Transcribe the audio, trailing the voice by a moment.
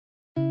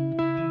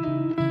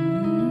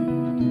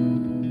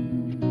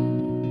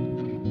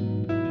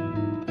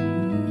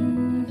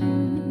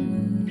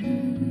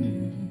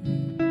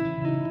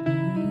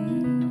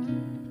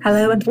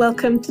Hello and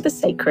welcome to The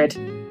Sacred.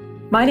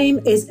 My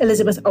name is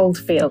Elizabeth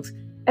Oldfield,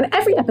 and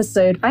every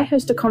episode I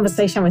host a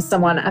conversation with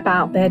someone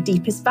about their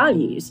deepest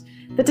values,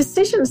 the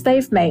decisions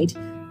they've made,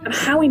 and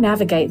how we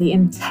navigate the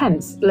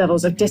intense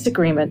levels of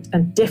disagreement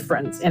and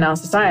difference in our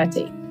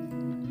society.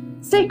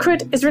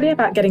 Sacred is really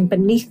about getting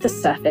beneath the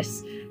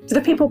surface to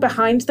the people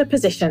behind the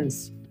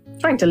positions,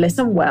 trying to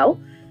listen well,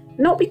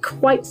 not be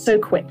quite so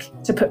quick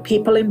to put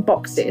people in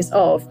boxes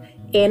of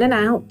in and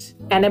out,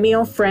 enemy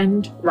or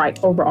friend, right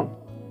or wrong.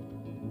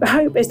 The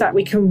hope is that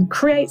we can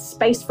create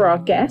space for our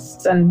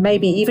guests, and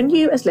maybe even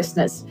you as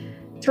listeners,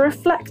 to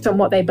reflect on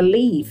what they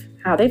believe,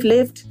 how they've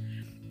lived,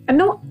 and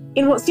not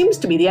in what seems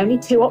to be the only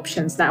two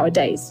options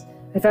nowadays,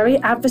 a very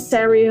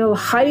adversarial,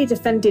 highly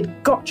defended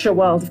gotcha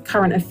world of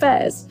current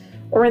affairs,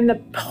 or in the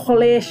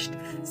polished,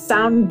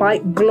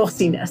 soundbite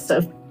glossiness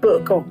of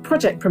book or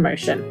project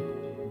promotion.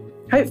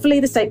 Hopefully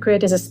The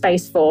Sacred is a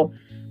space for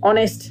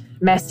honest,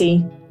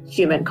 messy,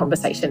 human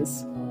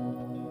conversations.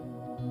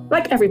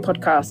 Like every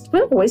podcast,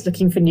 we're always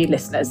looking for new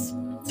listeners.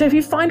 So if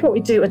you find what we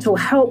do at all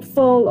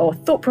helpful or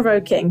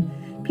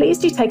thought-provoking, please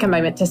do take a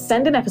moment to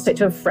send an episode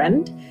to a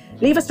friend,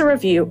 leave us a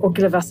review, or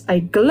give us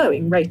a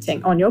glowing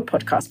rating on your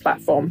podcast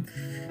platform.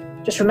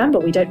 Just remember,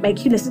 we don't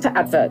make you listen to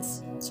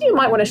adverts, so you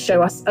might want to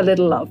show us a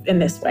little love in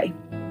this way.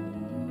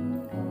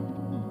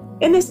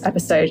 In this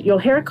episode, you'll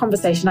hear a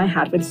conversation I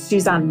had with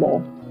Suzanne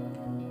Moore.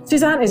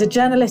 Suzanne is a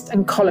journalist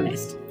and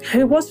columnist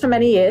who was for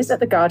many years at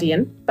The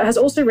Guardian, but has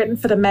also written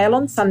for the Mail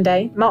on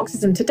Sunday,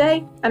 Marxism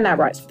Today, and now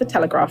writes for the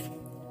Telegraph.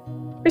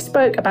 We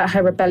spoke about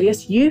her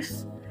rebellious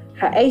youth,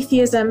 her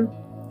atheism,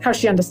 how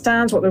she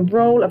understands what the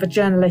role of a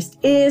journalist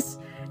is,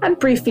 and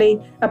briefly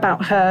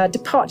about her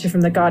departure from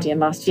The Guardian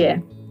last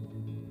year.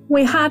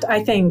 We had,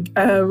 I think,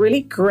 a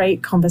really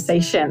great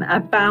conversation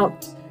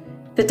about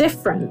the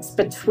difference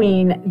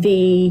between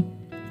the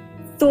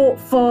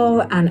thoughtful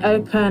and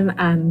open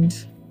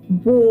and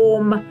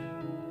warm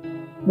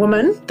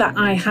woman that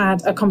I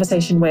had a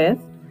conversation with,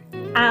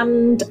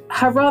 and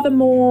her rather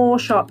more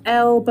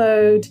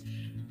sharp-elbowed,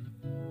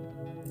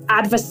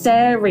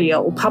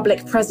 adversarial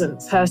public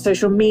presence, her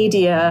social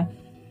media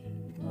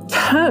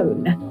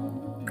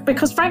tone.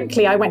 Because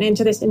frankly, I went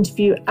into this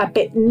interview a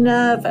bit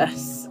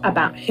nervous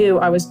about who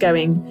I was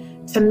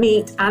going to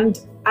meet, and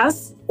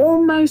as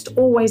almost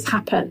always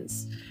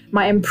happens,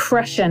 my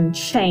impression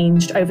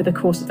changed over the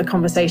course of the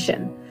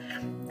conversation.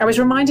 I was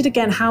reminded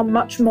again how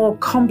much more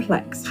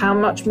complex, how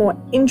much more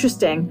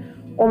interesting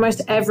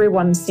almost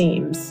everyone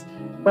seems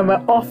when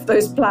we're off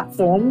those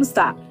platforms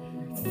that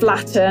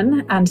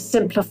flatten and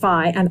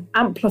simplify and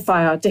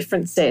amplify our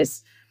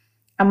differences,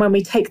 and when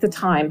we take the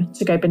time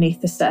to go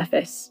beneath the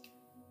surface.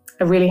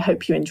 I really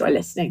hope you enjoy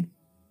listening.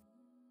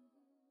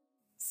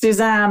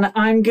 Suzanne,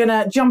 I'm going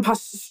to jump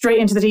us straight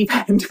into the deep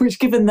end, which,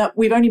 given that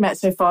we've only met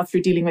so far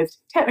through dealing with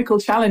technical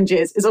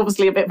challenges, is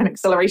obviously a bit of an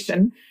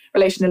acceleration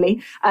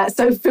relationally.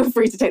 So feel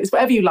free to take this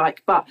whatever you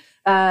like. But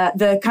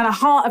the kind of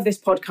heart of this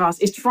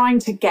podcast is trying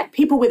to get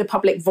people with a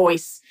public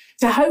voice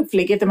to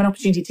hopefully give them an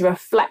opportunity to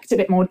reflect a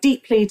bit more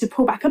deeply, to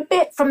pull back a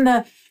bit from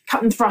the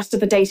cut and thrust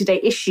of the day-to-day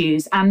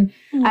issues, and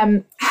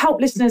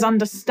help listeners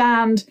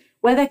understand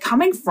where they're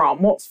coming from,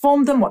 what's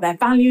formed them, what their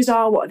values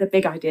are, what are the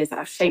big ideas that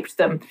have shaped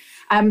them.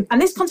 And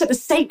this concept of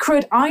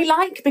sacred I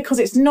like because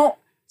it's not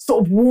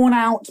sort of worn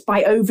out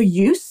by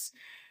overuse,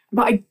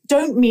 but I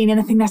don't mean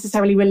anything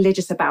necessarily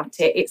religious about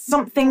it. It's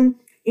something,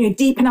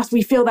 deep in us,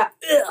 we feel that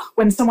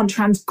when someone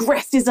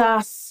transgresses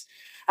us,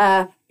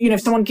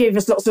 if someone gives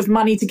us lots of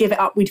money to give it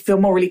up, we'd feel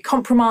morally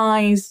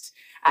compromised.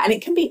 And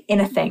it can be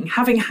anything.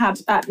 Having had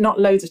not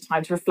loads of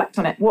time to reflect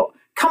on it, what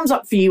comes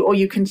up for you, or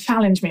you can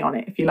challenge me on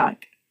it if you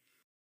like.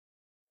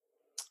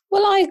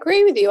 Well, I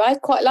agree with you. I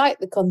quite like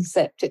the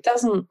concept. It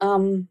doesn't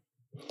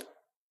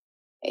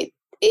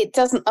it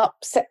doesn't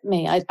upset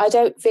me. I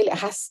don't feel it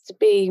has to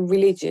be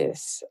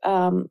religious.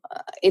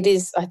 It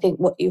is, I think,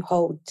 what you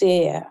hold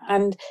dear.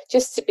 And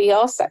just to be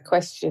asked that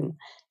question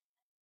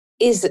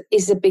is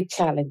a big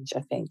challenge,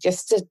 I think.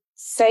 Just to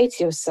say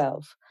to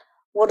yourself,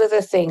 what are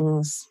the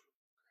things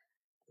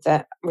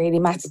that really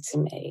matter to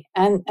me?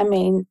 And I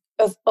mean,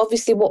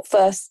 obviously what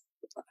first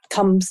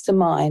comes to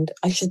mind,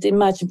 I should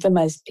imagine for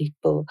most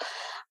people,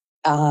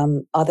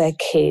 are their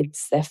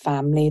kids, their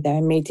family, their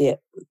immediate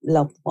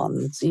loved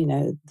ones,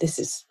 this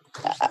is,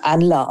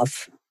 and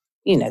love,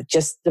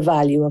 just the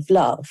value of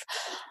love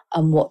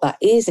and what that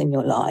is in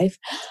your life.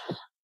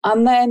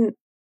 And then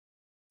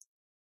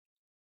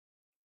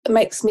it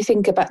makes me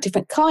think about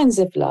different kinds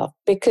of love,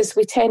 because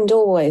we tend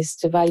always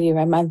to value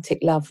romantic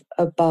love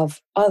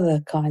above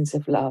other kinds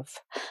of love.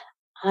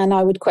 And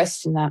I would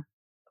question that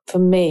for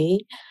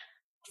me,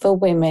 for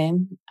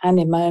women, and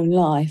in my own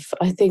life.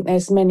 I think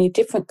there's many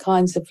different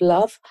kinds of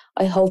love.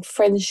 I hold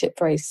friendship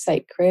very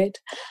sacred.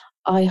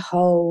 I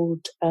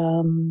hold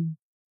the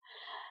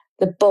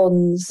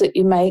bonds that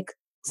you make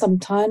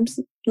sometimes,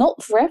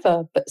 not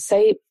forever, but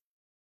say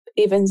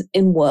even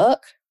in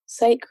work,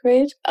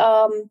 sacred.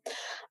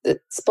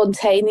 The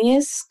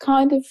spontaneous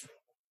kind of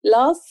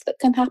love that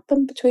can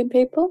happen between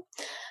people.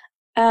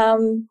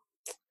 And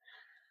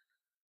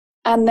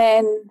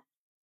then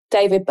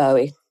David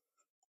Bowie.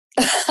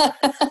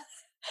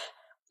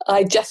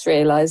 I just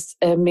realised,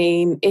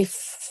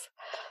 if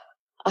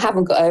I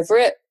haven't got over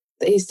it,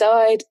 that he's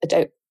died, I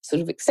don't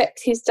sort of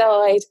accept he's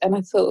died, and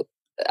I thought,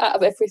 out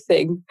of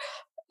everything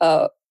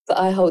that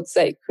I hold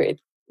sacred,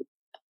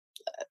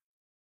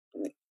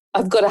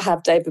 I've got to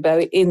have David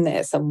Bowie in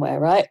there somewhere,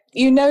 right?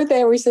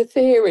 There is a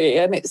theory,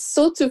 and it's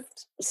sort of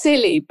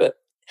silly, but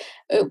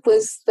it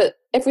was that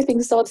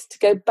everything started to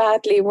go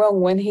badly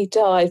wrong when he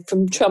died,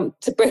 from Trump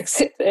to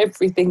Brexit to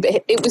everything.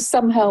 But it was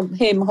somehow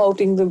him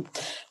holding the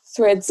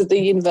threads of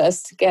the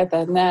universe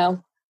together.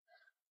 Now,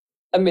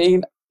 I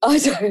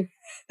don't.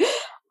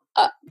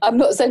 I'm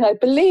not saying I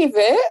believe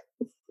it,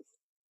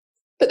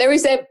 but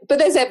there's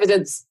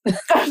evidence.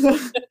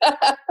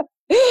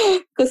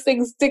 Because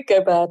things did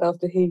go bad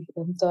after he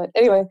died.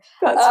 Anyway,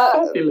 that's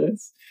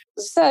fabulous.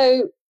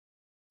 So,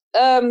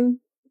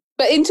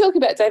 but in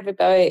talking about David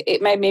Bowie,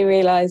 it made me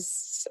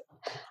realise,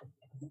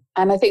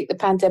 and I think the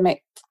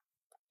pandemic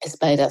has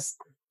made us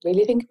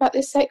really think about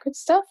this sacred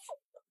stuff,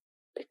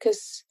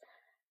 because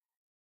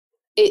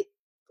it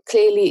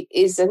clearly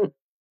isn't.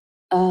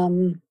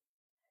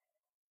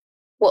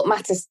 What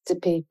matters to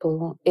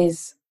people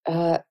is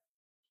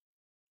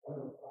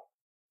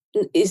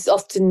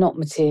often not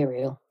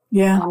material.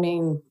 Yeah.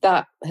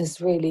 That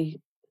has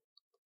really...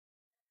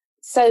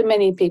 So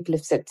many people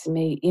have said to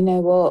me, you know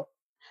what,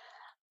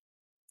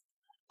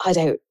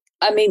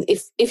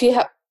 if you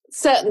have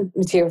certain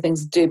material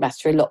things do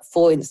matter a lot.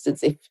 For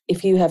instance,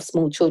 if you have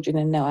small children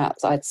and no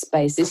outside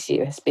space, this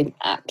year has been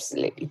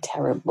absolutely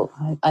terrible.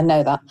 I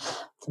know that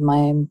for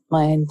my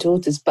own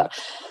daughters, but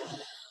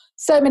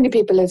so many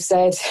people have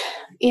said,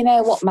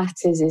 what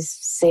matters is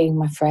seeing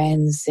my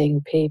friends, seeing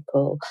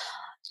people.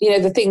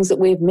 The things that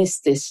we've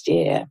missed this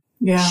year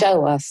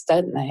show us,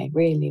 don't they,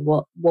 really,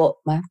 what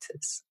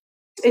matters.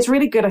 It's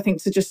really good, I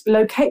think, to just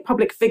locate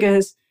public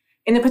figures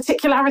in the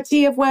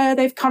particularity of where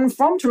they've come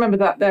from, to remember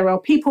that there are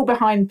people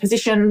behind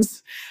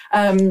positions.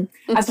 And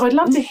so I'd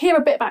love to hear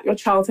a bit about your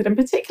childhood, and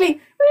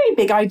particularly really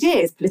big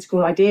ideas,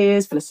 political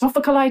ideas,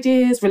 philosophical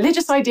ideas,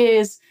 religious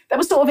ideas that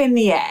were sort of in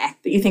the air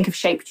that you think have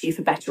shaped you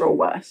for better or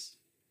worse.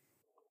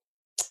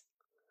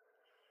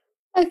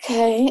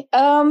 Okay.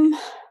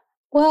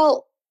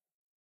 Well,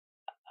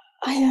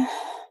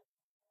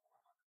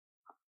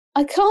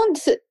 I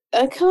can't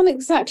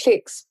exactly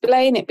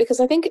explain it,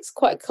 because I think it's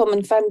quite a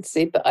common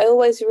fantasy, but I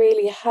always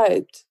really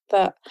hoped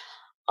that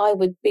I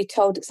would be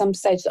told at some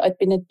stage that I'd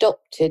been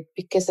adopted,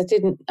 because I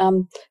didn't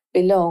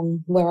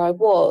belong where I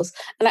was.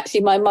 And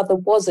actually my mother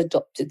was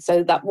adopted,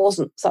 so that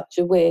wasn't such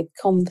a weird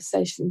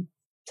conversation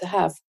to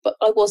have. But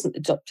I wasn't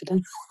adopted,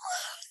 and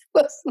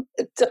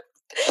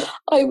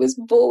I was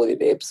born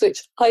in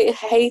Ipswich. I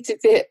hated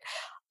it.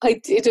 I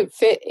didn't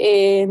fit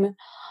in.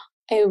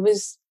 I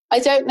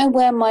don't know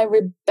where my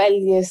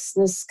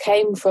rebelliousness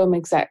came from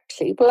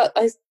exactly.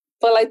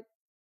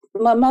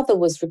 My mother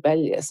was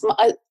rebellious.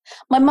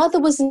 My mother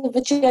was of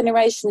a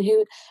generation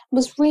who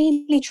was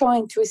really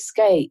trying to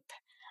escape,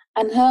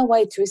 and her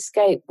way to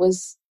escape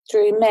was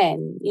through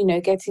men,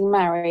 getting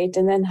married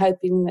and then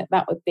hoping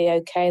that would be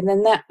okay, and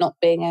then that not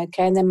being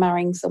okay, and then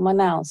marrying someone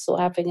else or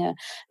having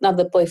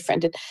another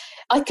boyfriend. And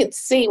I could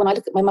see, when I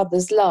look at my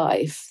mother's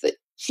life, that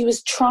she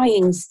was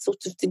trying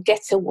sort of to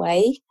get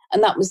away,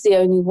 and that was the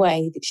only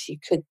way that she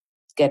could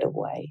get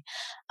away.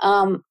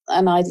 And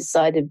I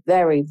decided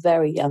very,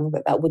 very young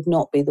that would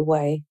not be the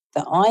way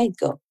that I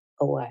got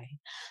away.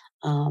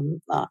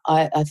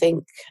 I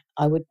think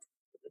I would...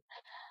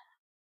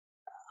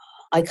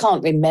 I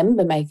can't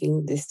remember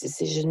making this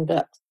decision,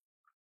 but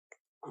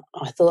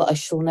I thought I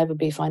shall never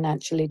be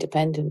financially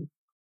dependent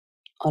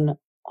on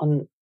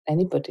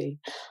anybody,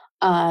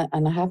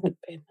 and I haven't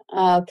been.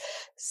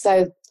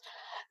 So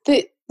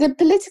the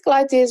political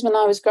ideas when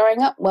I was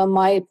growing up, well,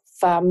 my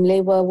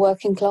family were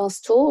working class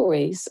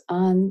Tories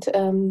and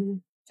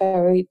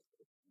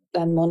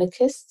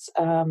monarchists.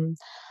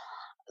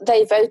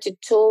 They voted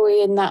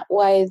Tory in that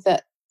way,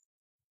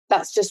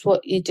 that's just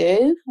what you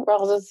do,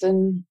 rather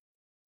than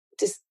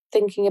just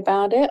thinking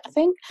about it, I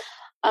think.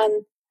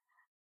 And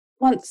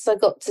once I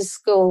got to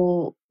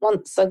school,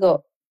 once I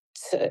got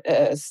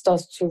to,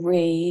 started to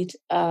read,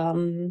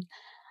 I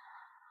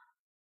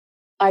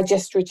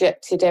just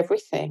rejected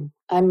everything.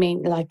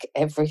 Like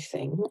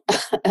everything.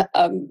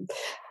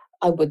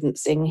 I wouldn't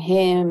sing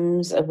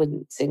hymns, I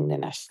wouldn't sing the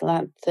national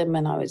anthem,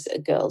 and I was at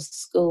a girls'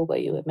 school where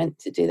you were meant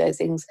to do those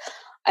things.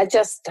 I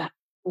just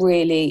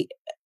really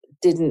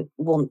didn't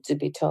want to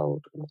be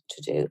told what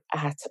to do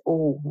at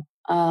all.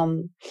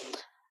 And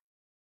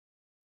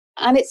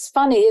it's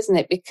funny, isn't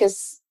it?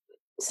 Because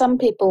some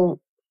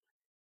people,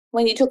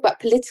 when you talk about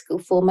political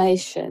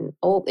formation,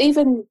 or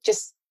even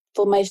just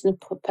formation of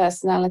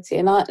personality,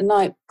 and I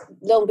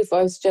long before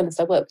I was a journalist,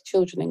 I worked with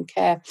children in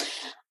care,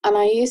 and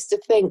I used to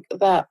think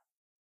that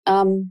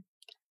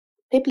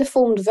people are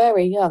formed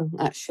very young,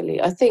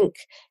 actually. I think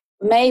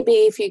maybe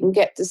if you can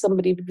get to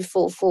somebody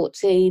before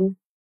 14,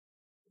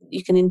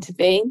 you can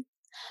intervene.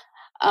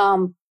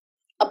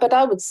 But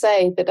I would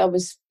say that I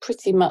was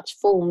pretty much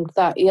formed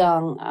that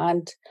young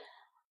and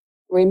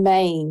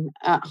remain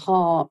at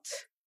heart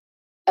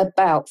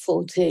about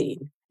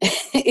 14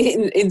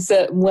 in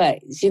certain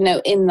ways,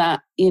 in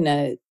that,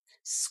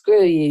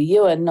 screw you,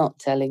 you are not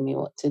telling me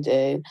what to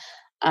do,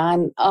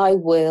 and I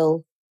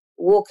will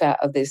walk out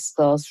of this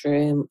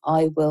classroom,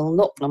 I will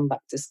not come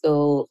back to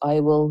school, I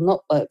will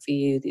not work for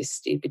you, this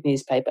stupid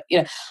newspaper.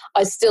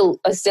 I still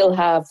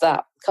have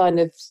that kind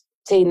of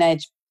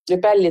teenage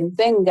rebellion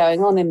thing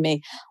going on in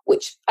me,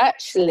 which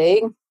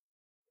actually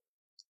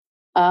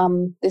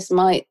this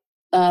might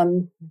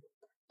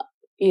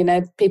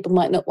people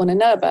might not want to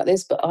know about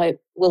this, but I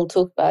will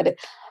talk about it.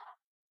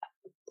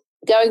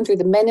 Going through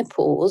the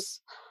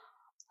menopause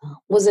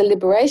was a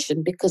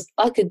liberation, because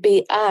I could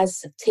be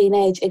as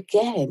teenage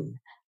again,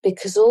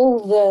 because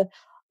all the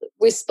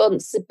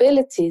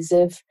responsibilities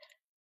of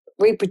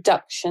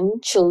reproduction,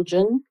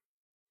 children,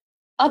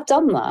 I've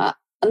done that,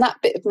 and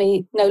that bit of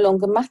me no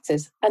longer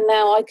matters, and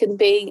now I can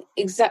be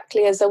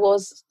exactly as I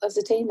was as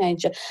a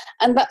teenager.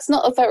 And that's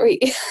not a very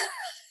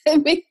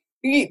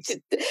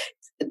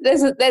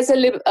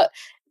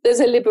there's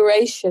a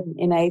liberation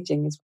in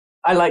aging.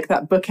 I like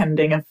that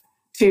bookending of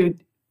two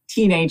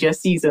teenager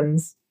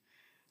seasons.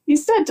 You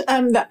said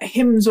that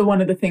hymns were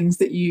one of the things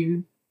that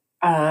you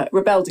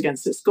rebelled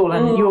against at school,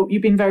 and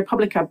you've been very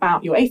public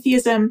about your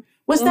atheism.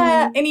 Was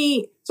there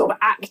any sort of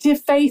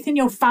active faith in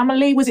your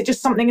family? Was it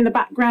just something in the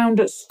background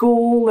at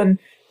school? And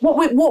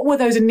what were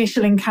those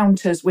initial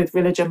encounters with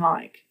religion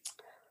like?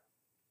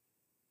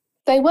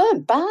 They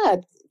weren't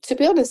bad, to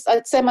be honest.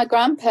 I'd say my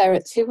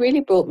grandparents, who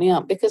really brought me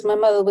up, because my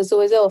mother was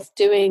always off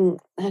doing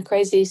her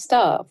crazy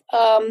stuff,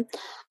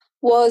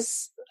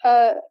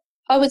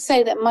 I would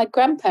say that my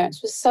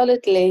grandparents were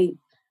solidly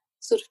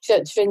sort of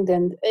Church of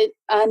England.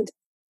 And,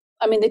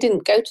 I mean, they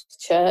didn't go to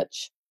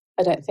church,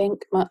 I don't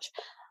think, much.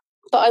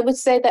 But I would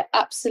say they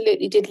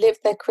absolutely did live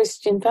their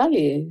Christian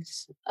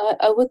values.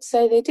 I would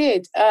say they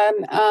did.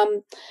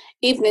 And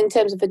even in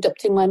terms of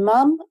adopting my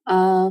mum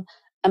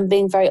and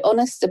being very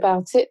honest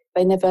about it,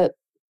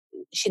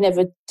 she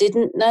never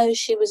didn't know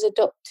she was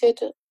adopted,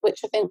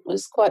 which I think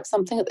was quite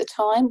something at the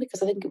time,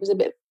 because I think it was a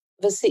bit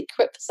of a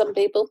secret for some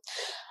people.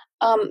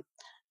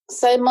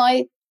 So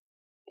my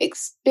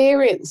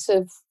experience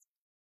of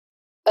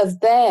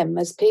them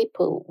as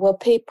people were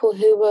people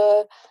who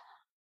were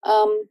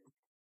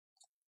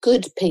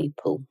good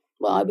people,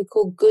 what I would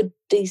call good,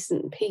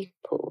 decent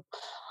people.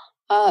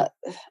 But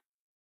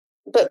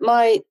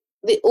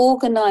the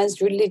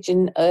organised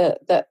religion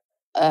that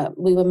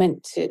we were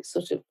meant to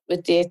sort of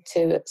adhere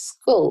to at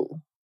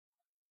school,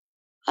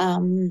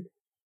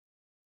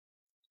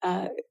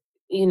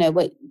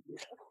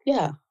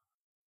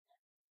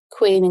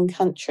 Queen and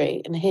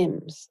Country and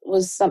hymns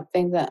was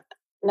something that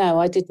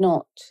I did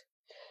not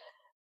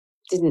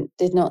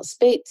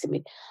speak to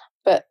me.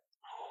 But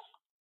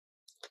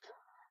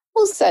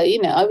also,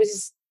 I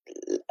was,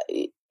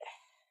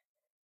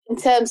 in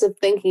terms of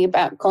thinking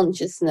about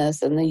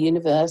consciousness and the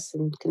universe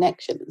and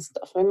connection and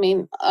stuff, I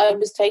mean, I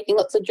was taking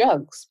lots of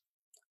drugs,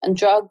 and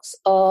drugs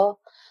are,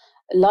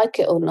 like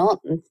it or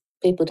not, and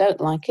people don't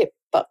like it,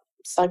 but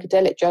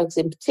psychedelic drugs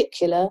in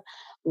particular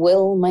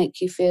will make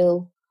you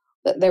feel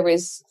that there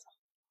is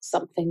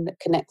something that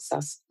connects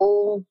us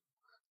all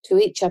to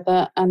each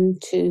other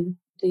and to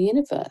the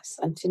universe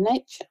and to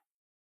nature.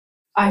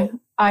 I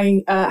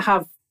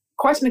have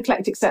quite an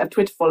eclectic set of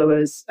Twitter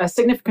followers. A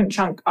significant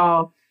chunk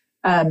are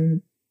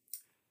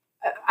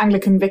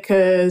Anglican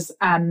vicars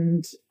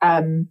and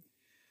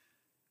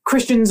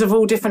Christians of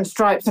all different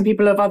stripes and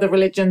people of other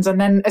religions. And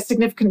then a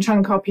significant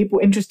chunk are people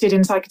interested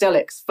in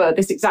psychedelics for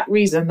this exact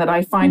reason, that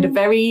I find a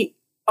very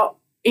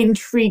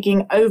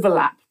intriguing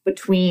overlap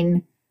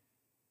between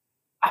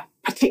a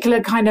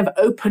particular kind of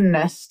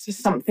openness to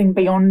something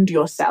beyond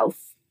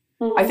yourself.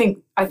 I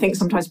think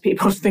sometimes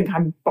people think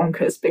I'm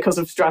bonkers because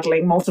of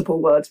straddling multiple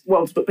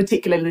worlds, but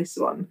particularly this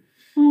one.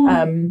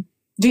 Do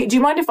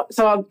you mind if...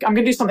 So I'm going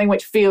to do something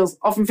which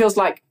often feels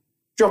like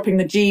dropping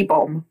the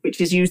G-bomb,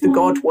 which is use the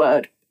God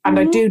word. And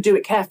I do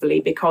it carefully,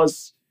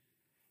 because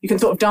you can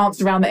sort of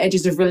dance around the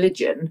edges of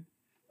religion,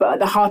 but at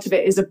the heart of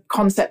it is a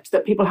concept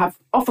that people have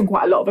often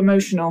quite a lot of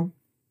emotional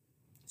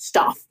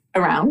stuff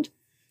around.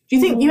 Do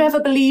you think you ever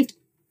believed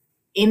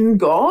in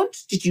God?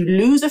 Did you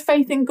lose a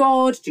faith in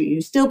God? Do you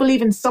still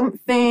believe in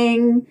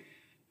something?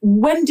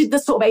 When did the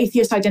sort of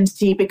atheist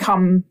identity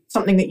become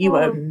something that you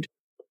owned?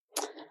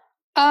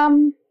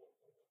 No,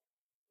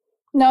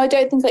 I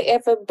don't think I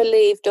ever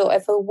believed or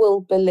ever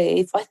will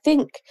believe. I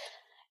think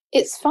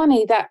it's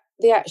funny that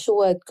the actual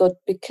word God,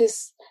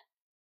 because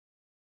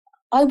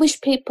I wish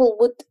people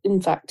would,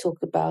 in fact, talk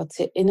about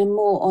it in a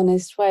more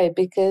honest way,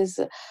 because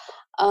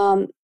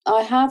I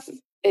have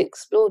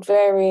explored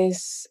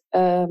various...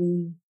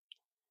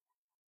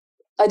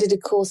 I did a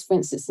course, for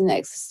instance, in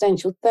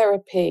existential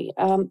therapy,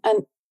 and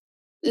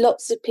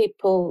lots of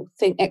people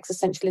think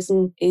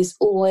existentialism is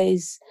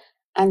always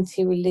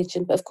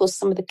anti-religion, but of course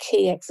some of the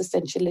key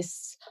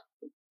existentialists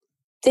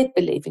did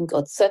believe in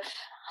God. So,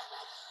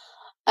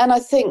 and I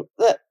think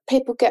that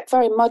people get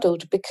very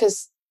muddled,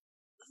 because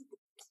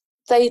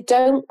they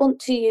don't want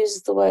to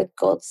use the word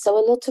God. So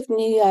a lot of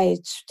New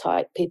Age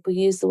type people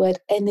use the word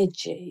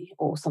energy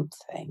or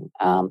something.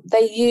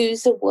 They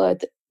use a word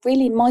that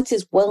really might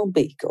as well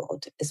be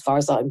God, as far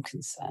as I'm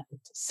concerned.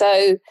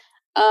 So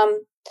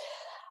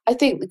I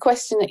think the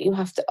question that you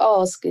have to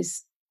ask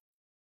is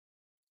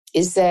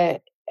there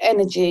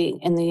energy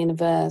in the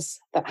universe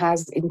that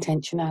has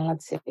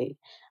intentionality?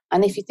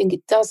 And if you think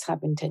it does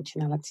have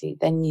intentionality,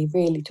 then you're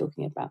really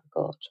talking about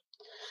God.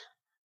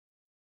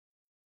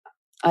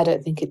 I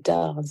don't think it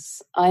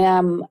does. I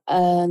am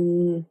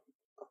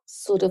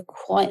sort of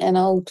quite an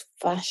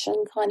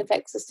old-fashioned kind of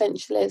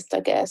existentialist, I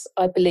guess.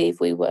 I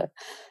believe we're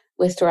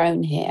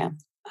thrown here.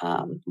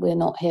 We're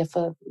not here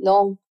for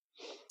long.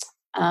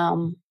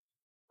 And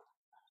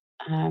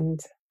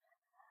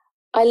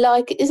I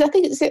like, is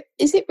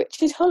it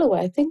Richard Holloway?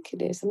 I think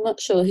it is. I'm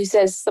not sure. Who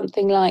says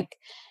something like,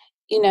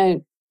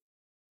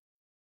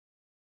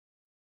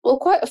 well,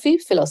 quite a few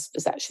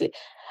philosophers actually,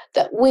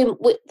 that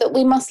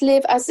we must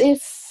live as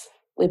if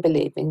we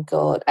believe in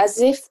God, as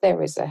if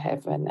there is a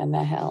heaven and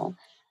a hell.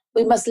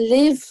 We must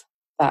live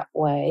that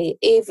way,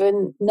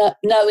 even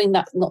knowing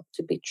that not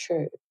to be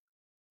true.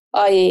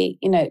 I.e.,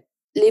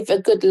 live a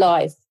good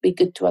life, be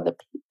good to other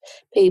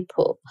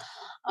people,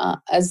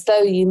 as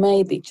though you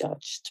may be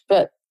judged,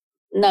 but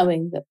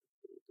knowing that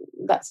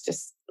that's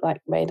just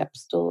like made up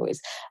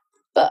stories.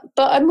 But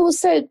I'm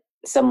also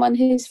someone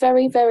who's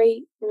very,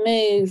 very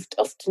moved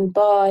often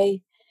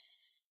by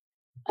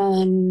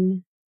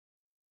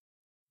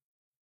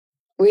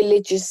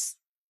religious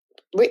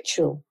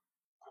ritual.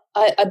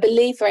 I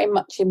believe very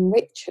much in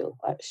ritual,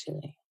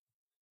 actually,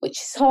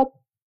 which is hard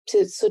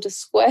to sort of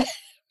square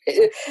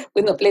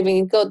with not believing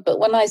in God. But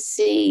when I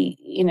see,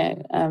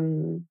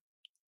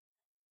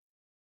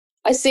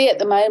 I see at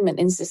the moment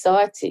in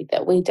society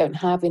that we don't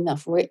have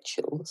enough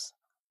rituals,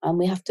 and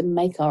we have to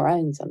make our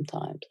own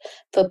sometimes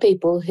for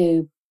people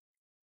who,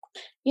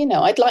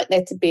 I'd like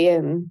there to be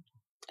a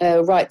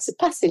rites of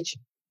passage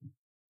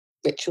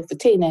ritual for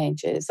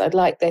teenagers. I'd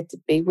like there to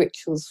be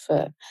rituals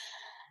for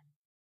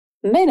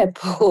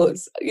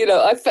menopause. Do you know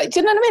what I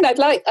mean?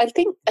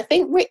 I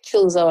think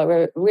rituals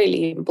are a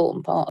really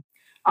important part.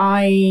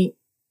 I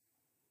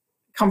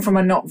come from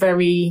a not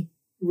very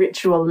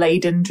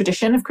ritual-laden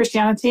tradition of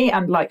Christianity,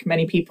 and like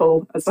many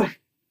people, as I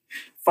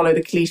follow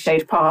the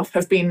cliched path,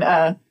 have been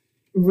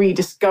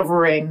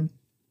rediscovering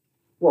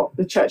what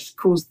the church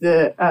calls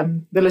the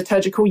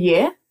liturgical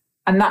year,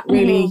 and that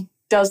really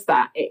does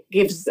that. It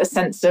gives a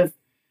sense of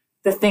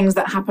the things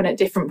that happen at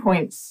different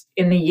points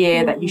in the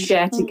year that you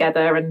share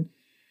together, and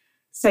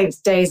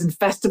saints' days and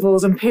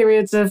festivals and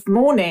periods of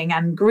mourning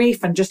and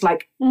grief, and just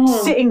like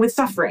sitting with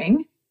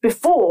suffering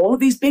before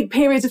these big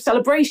periods of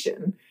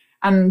celebration.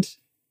 And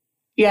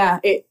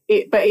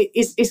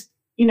it's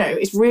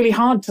really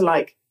hard to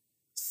like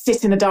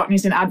sit in the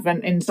darkness in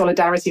Advent in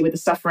solidarity with the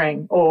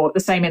suffering, or the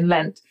same in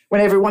Lent when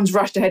everyone's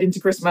rushed ahead into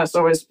Christmas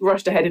or is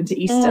rushed ahead into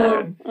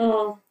Easter.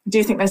 I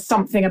do think there's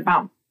something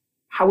about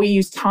how we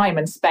use time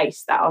and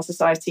space that our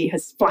society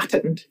has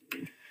flattened.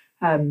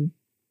 That's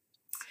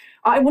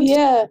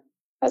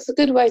a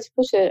good way to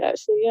put it,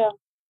 actually. Yeah,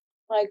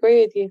 I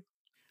agree with you.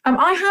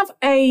 I have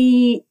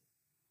a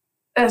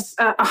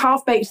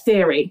half-baked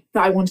theory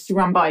that I wanted to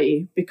run by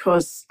you,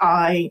 because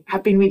I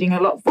have been reading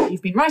a lot of what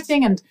you've been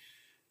writing, and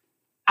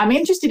I'm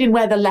interested in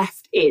where the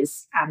left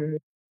is. And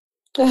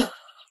oh,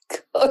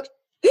 God,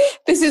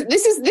 this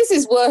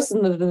is worse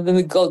than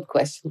the God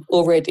question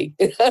already.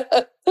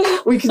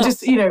 We can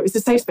just, it's a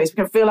safe space. We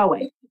can feel our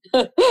way.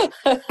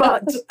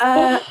 But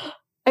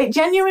it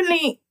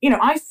genuinely,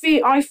 I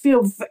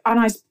feel,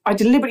 and I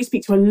deliberately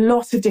speak to a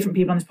lot of different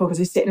people on this podcast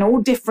who sit in all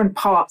different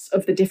parts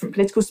of the different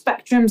political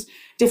spectrums,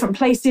 different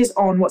places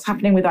on what's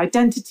happening with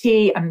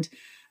identity and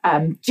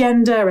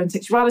gender and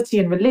sexuality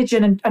and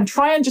religion, and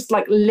try and just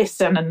like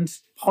listen and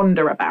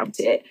ponder about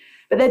it.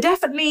 But they're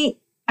definitely,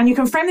 and you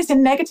can frame this in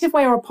a negative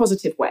way or a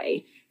positive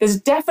way, there's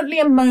definitely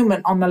a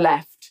moment on the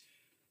left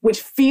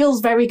which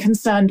feels very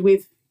concerned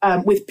with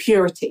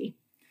purity.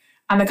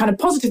 And the kind of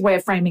positive way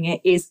of framing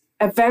it is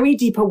a very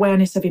deep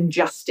awareness of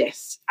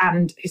injustice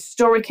and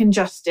historic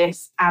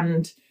injustice,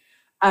 and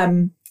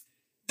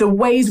the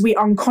ways we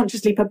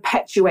unconsciously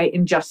perpetuate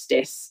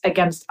injustice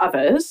against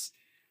others.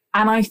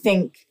 And I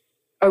think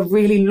a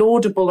really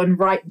laudable and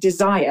right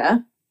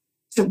desire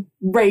to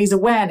raise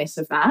awareness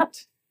of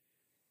that.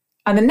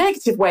 And the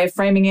negative way of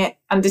framing it,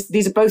 and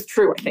these are both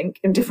true, I think,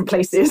 in different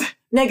places,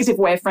 negative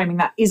way of framing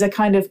that is a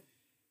kind of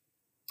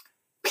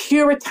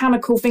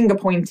puritanical finger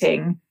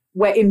pointing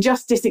where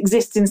injustice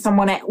exists in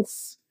someone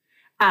else.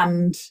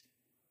 And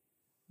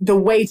the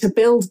way to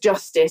build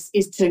justice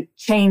is to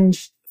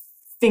change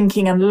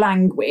thinking and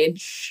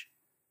language,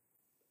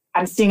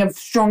 and seeing a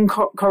strong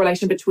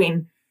correlation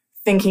between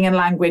thinking and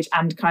language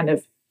and kind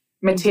of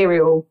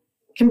material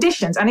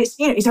conditions. And it's,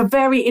 it's a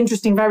very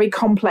interesting, very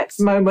complex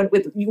moment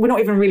we're not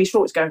even really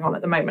sure what's going on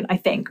at the moment, I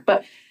think.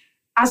 But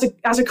as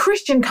a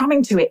Christian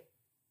coming to it,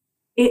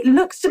 it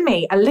looks to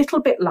me a little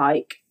bit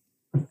like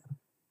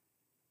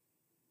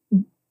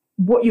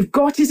what you've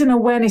got is an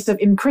awareness of,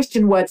 in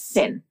Christian words,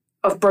 sin.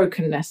 of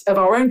brokenness, of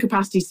our own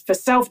capacities for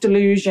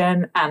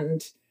self-delusion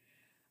and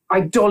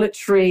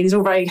idolatry. These are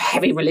all very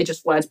heavy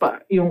religious words,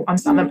 but you'll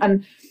understand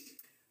them.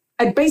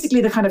 And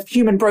basically the kind of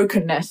human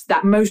brokenness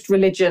that most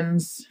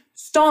religions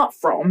start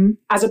from,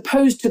 as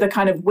opposed to the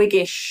kind of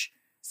Whiggish,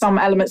 some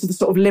elements of the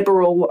sort of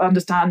liberal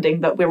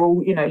understanding that we're all,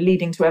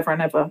 leading to ever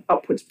and ever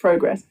upwards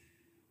progress.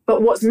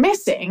 But what's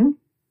missing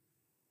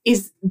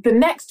is the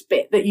next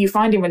bit that you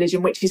find in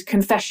religion, which is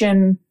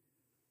confession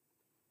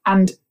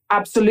and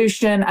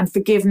absolution and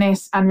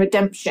forgiveness and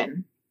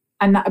redemption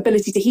and that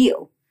ability to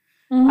heal.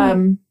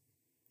 Mm.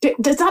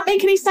 Does that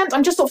make any sense?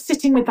 I'm just sort of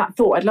sitting with that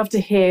thought. I'd love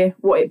to hear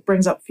what it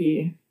brings up for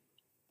you.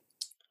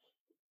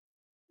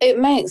 It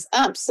makes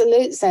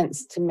absolute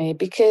sense to me,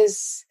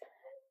 because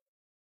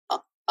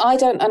I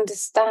don't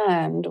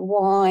understand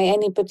why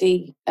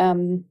anybody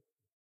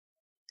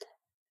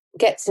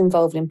gets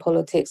involved in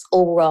politics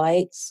or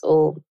writes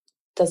or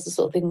does the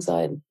sort of things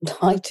I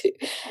do,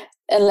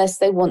 unless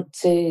they want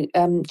to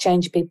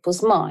change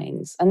people's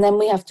minds. And then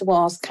we have to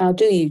ask, how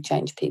do you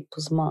change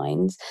people's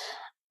minds?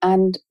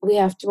 And we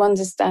have to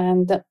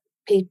understand that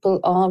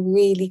people are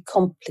really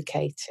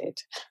complicated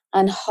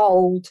and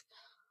hold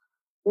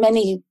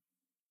many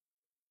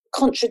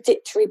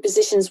contradictory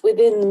positions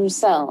within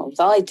themselves.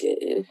 I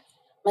do.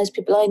 Most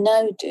people I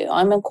know do.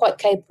 I'm quite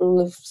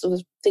capable of sort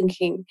of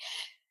thinking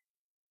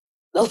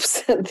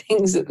opposite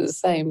things at the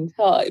same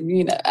time,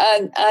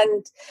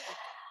 and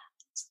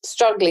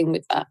struggling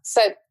with that.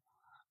 So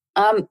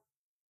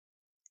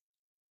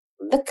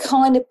the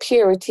kind of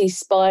purity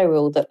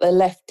spiral that the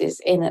left is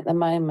in at the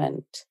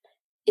moment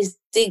is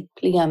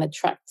deeply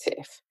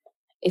unattractive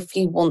if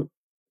you want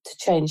to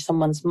change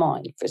someone's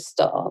mind, for a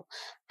start.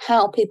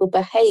 How people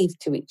behave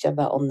to each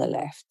other on the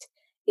left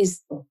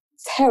is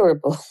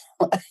terrible.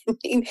 I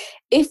mean,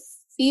 if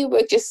you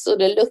were just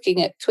sort of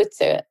looking at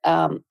Twitter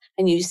and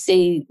you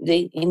see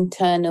the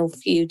internal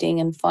feuding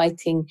and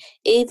fighting,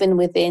 even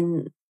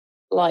within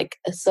like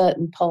a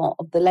certain part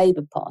of the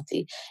Labour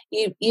Party,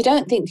 you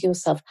don't think to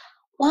yourself,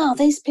 wow,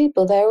 these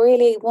people, they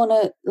really want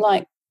to,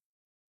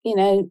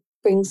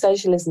 bring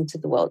socialism to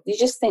the world. You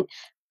just think,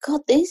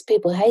 God, these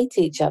people hate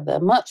each other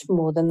much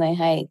more than they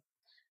hate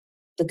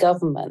the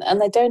government, and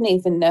they don't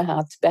even know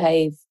how to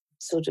behave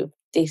sort of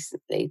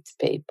decently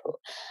to people.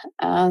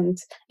 And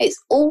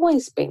it's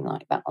always been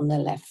like that on the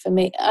left for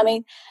me. I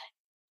mean,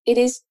 it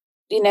is,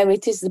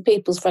 it is the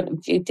People's Front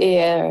of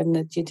Judea and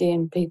the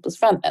Judean People's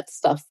Front, that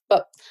stuff.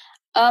 But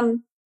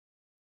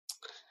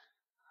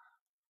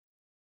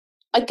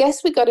I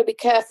guess we've got to be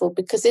careful,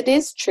 because it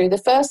is true, the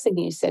first thing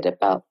you said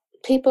about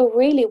people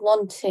really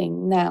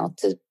wanting now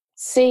to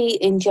see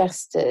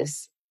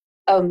injustice.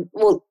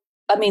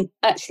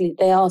 Actually,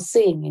 they are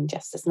seeing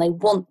injustice, and they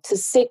want to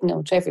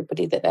signal to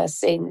everybody that they're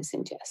seeing this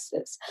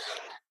injustice.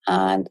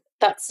 And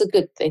that's a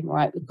good thing,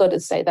 right? We've got to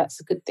say that's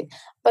a good thing.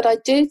 But I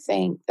do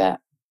think that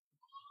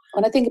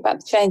when I think about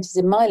the changes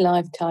in my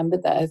lifetime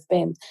that there have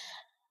been,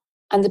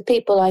 and the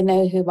people I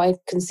know who I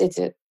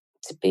consider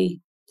to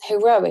be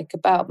heroic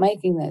about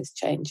making those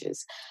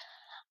changes,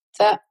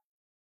 that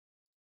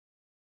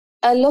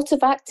a lot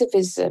of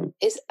activism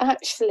is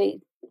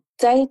actually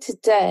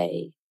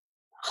day-to-day,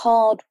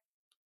 hard,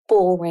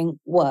 boring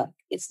work.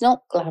 It's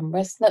not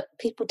glamorous. No,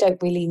 people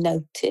don't really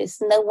notice.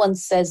 No one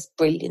says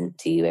brilliant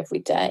to you every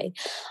day.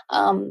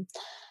 And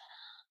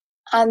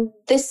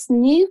this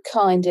new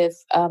kind of,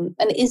 and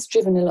it is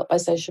driven a lot by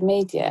social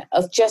media,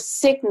 of just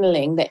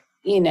signalling that,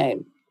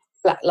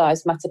 Black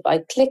Lives Matter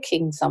by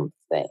clicking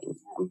something,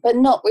 but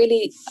not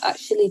really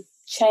actually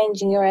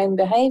changing your own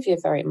behaviour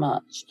very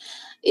much,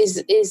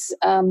 is as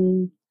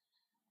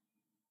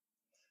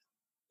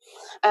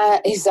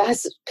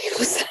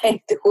people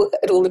say the word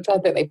all the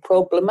time, that they're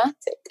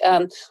problematic.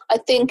 I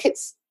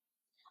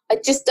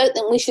just don't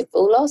think we should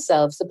fool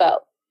ourselves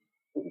about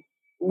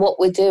what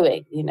we're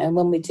doing,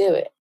 when we do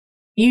it.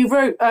 You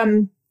wrote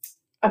a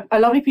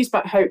lovely piece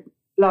about hope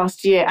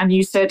last year, and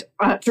you said,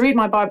 to read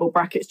my Bible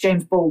brackets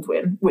James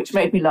Baldwin, which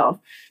made me laugh,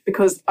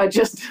 because I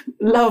just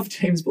love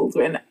James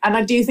Baldwin. And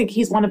I do think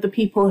he's one of the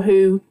people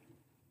who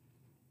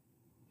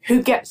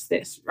gets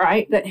this,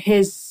 right? That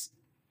his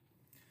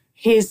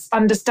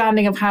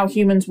understanding of how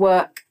humans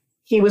work,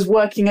 he was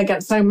working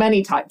against so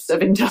many types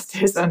of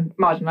injustice and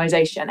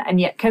marginalization,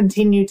 and yet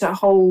continued to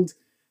hold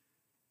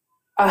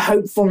a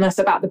hopefulness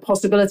about the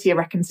possibility of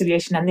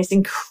reconciliation and this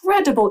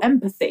incredible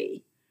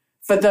empathy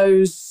for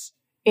those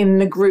in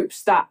the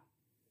groups that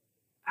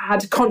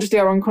had consciously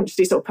or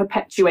unconsciously sort of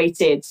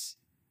perpetuated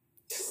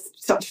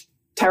such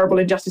terrible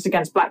injustice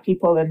against Black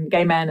people and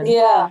gay men. And,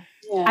 yeah.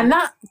 And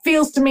that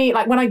feels to me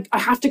like when I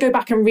have to go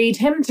back and read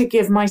him to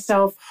give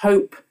myself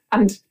hope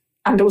and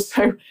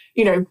also,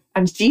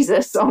 and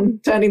Jesus on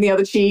turning the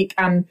other cheek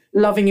and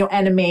loving your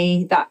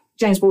enemy, that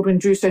James Baldwin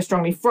drew so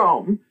strongly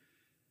from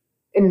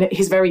in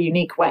his very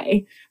unique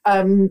way,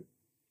 to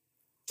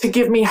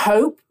give me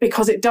hope,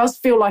 because it does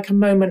feel like a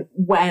moment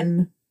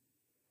when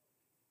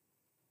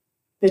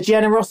the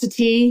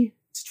generosity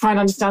to try and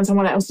understand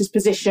someone else's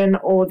position,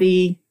 or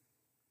the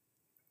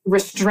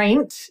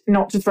restraint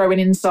not to throw an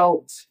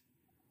insult,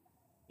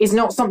 is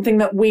not something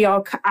that we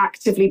are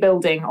actively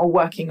building or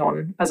working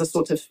on as a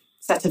sort of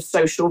set of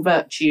social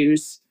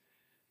virtues.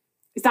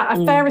 Is that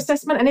a fair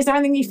assessment? And is there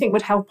anything you think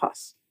would help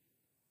us?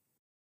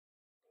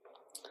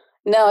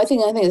 No, I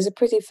think it's a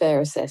pretty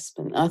fair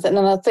assessment. I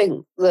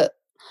think that,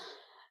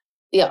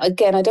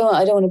 again, I don't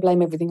want to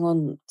blame everything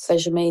on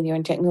social media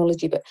and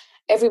technology, but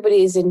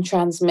everybody is in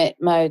transmit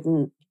mode,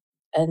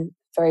 and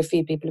very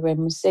few people are in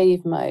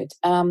receive mode.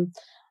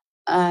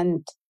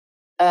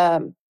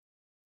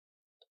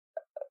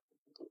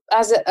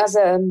 As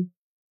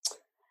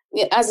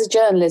a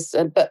journalist,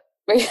 but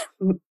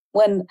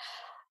when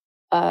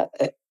a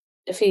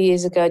few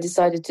years ago I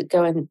decided to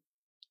go, and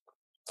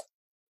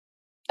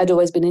I'd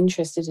always been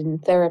interested in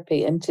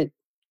therapy and to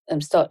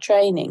start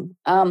training.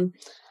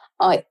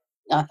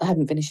 I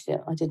haven't finished it.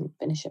 I didn't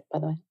finish it, by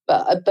the way,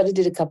 but I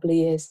did a couple of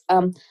years.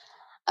 I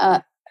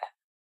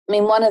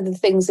mean, one of the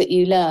things that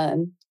you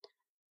learn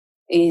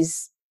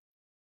is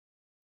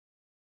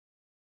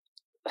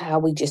how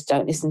we just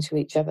don't listen to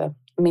each other.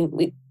 I mean,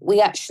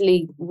 we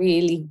actually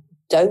really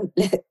don't.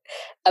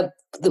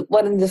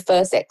 One of the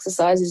first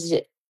exercises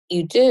that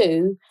you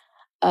do,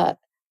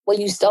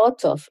 you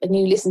start off and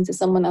you listen to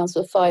someone else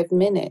for 5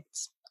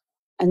 minutes,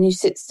 and you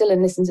sit still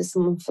and listen to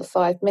someone for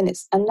 5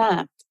 minutes, and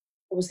that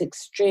was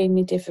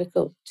extremely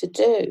difficult to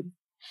do.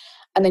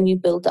 And then you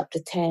build up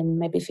to 10,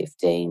 maybe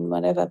 15,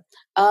 whatever.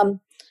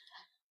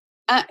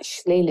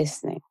 Actually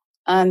listening.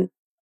 And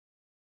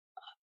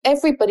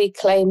everybody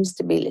claims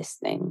to be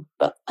listening,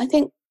 but I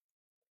think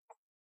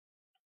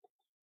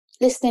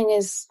listening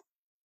is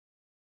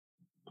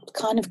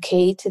kind of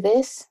key to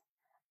this.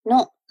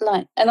 Not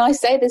like, and I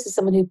say this as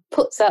someone who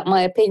puts out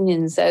my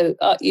opinion, so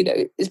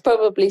it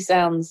probably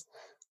sounds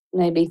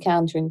maybe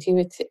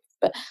counterintuitive,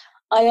 but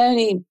I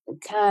only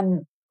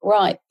can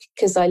write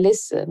because I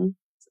listen.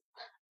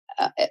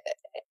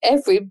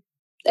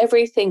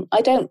 Everything.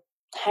 I don't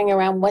hang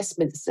around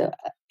Westminster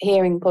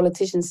hearing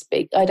politicians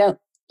speak. That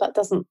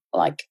doesn't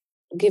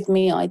give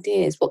me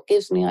ideas. What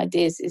gives me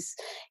ideas is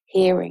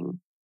hearing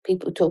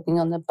people talking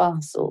on the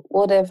bus or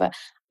whatever.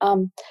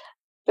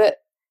 But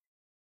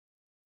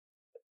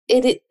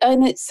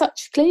it's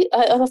such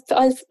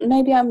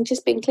maybe I'm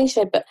just being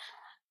cliche, but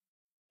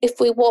if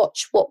we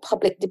watch what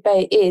public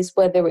debate is,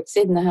 whether it's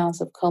in the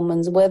House of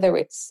Commons, whether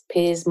it's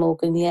Piers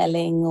Morgan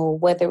yelling, or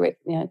whether it,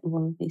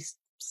 he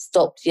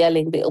stopped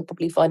yelling, but he'll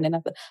probably find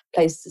another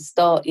place to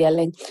start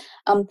yelling.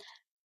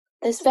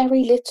 There's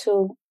very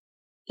little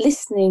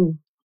listening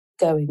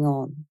going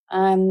on.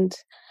 And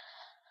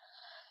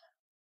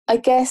I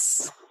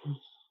guess,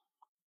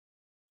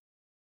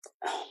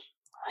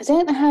 I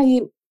don't know how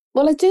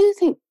I do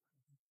think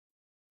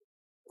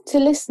to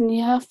listen,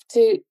 you have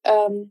to,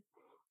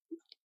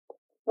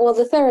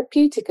 the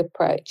therapeutic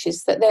approach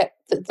is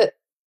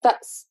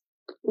that's,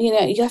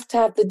 you have to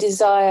have the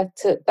desire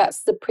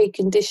that's the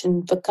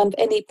precondition for kind of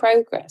any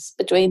progress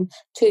between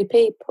two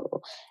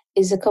people,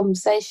 is a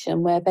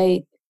conversation where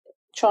they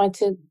try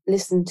to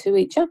listen to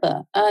each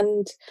other.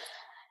 And,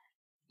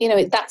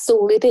 that's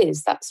all it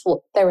is. That's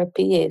what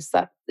therapy is.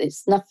 That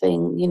it's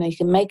nothing, you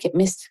can make it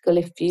mystical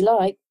if you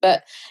like,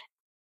 but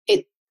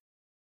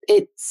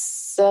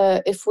it's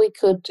if we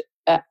could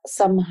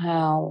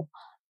somehow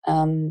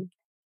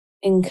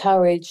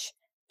encourage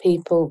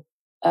people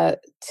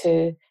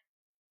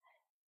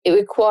it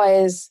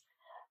requires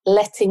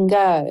letting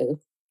go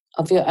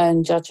of your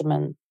own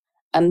judgment.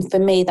 And for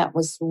me, that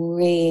was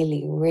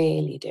really,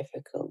 really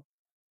difficult.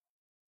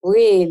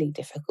 Really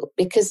difficult,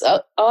 because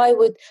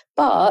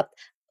but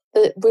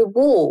the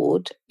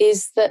reward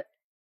is that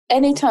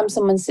anytime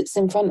someone sits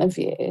in front of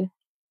you,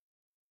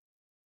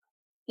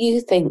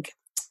 you think,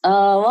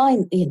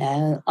 I'm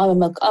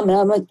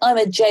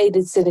a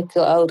jaded,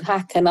 cynical old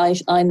hack, and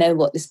I know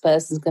what this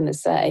person's going to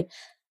say.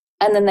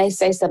 And then they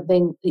say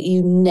something that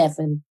you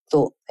never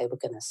thought they were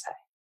going to say,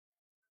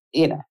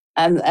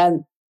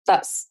 and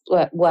that's,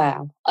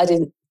 wow, I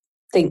didn't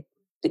think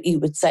that you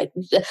would say.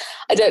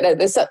 I don't know,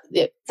 there's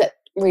something that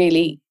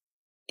really,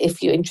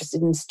 if you're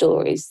interested in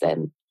stories,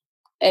 then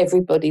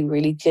everybody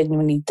really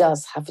genuinely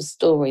does have a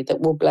story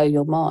that will blow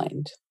your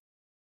mind.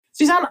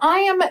 Suzanne,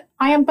 I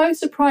am both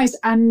surprised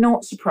and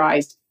not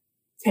surprised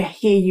to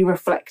hear you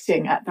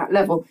reflecting at that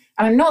level.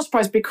 And I'm not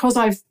surprised because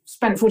I've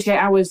spent 48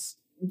 hours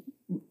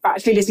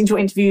actually listening to your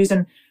interviews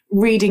and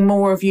reading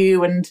more of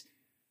you and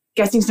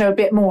getting to know a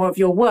bit more of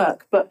your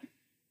work. But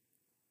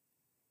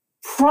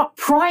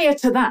prior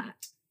to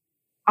that,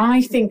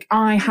 I think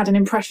I had an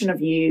impression of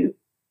you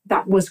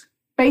that was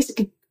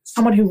basically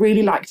someone who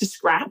really liked to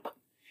scrap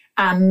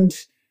and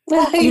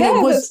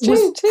was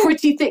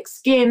pretty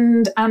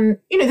thick-skinned. And,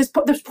 there's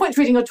points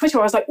reading your Twitter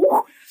where I was like,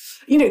 ooh,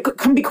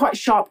 can be quite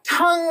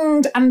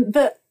sharp-tongued. And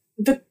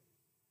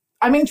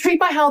I'm intrigued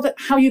by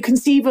how you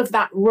conceive of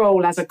that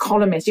role as a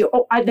columnist.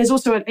 There's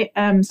also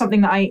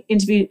something that I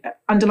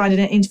underlined in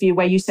an interview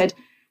where you said,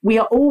 we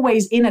are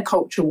always in a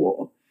culture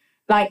war.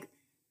 Like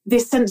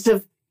this sense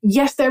of,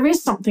 yes, there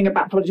is something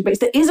about politics,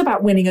 but it is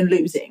about winning and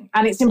losing,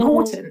 and it's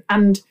important. Mm.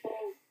 And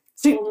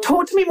so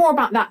talk to me more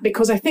about that,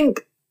 because I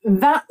think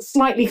that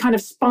slightly kind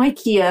of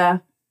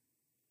spikier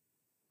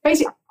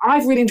basically,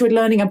 I've really enjoyed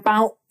learning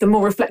about the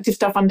more reflective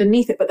stuff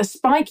underneath it, but the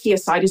spikier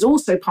side is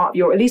also part of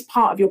your, at least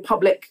part of your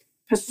public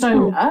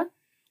persona.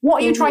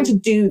 What are you trying to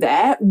do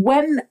there?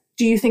 When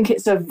do you think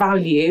it's of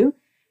value?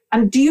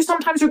 And do you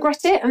sometimes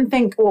regret it and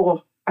think,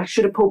 oh, I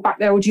should have pulled back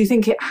there? Or do you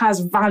think it has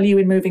value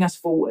in moving us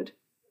forward?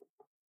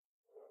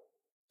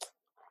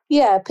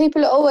 Yeah,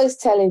 people are always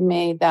telling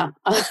me that,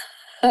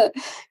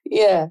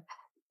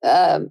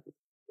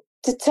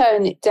 to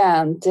tone it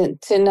down,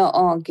 to not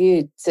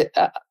argue, to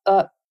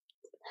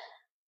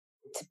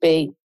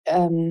be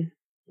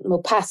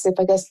more passive,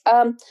 I guess.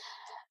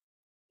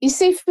 You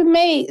see, for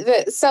me,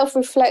 the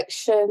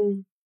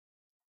self-reflection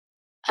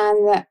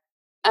and the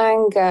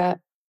anger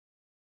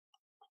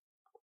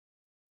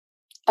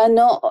are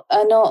not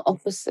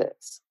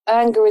opposites.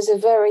 Anger is a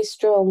very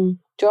strong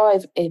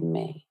drive in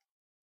me.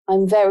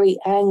 I'm very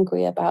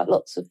angry about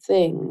lots of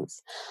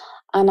things,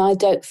 and I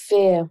don't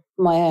fear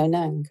my own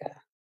anger.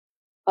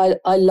 I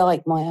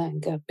like my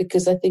anger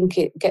because I think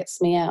it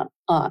gets me out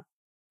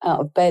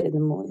of bed in the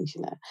mornings,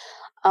 you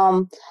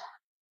know.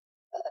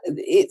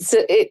 This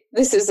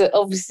is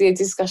obviously a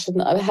discussion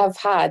that I have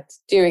had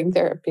during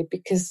therapy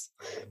because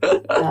I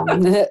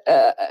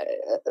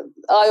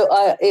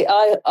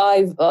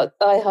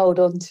hold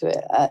on to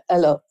it a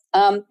lot.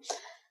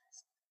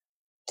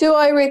 Do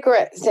I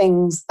regret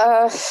things?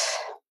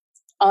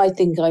 I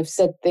think I've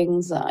said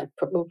things that I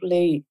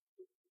probably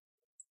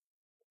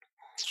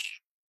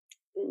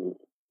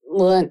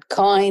weren't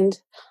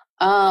kind.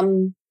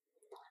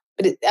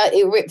 But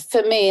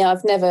for me,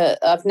 I've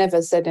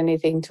never said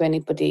anything to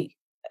anybody.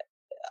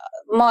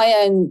 My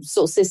own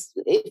sort of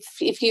system,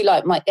 if you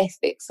like, my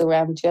ethics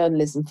around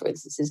journalism, for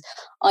instance, is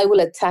I will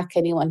attack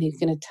anyone who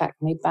can attack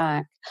me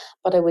back,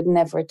 but I would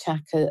never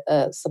attack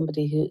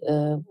somebody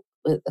who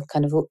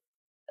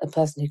a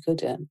person who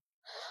couldn't.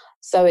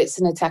 So it's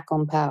an attack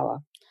on power.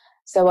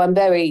 So I'm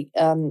very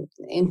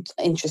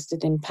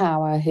interested in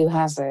power, who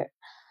has it,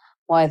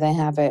 why they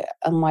have it,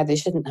 and why they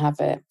shouldn't have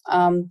it.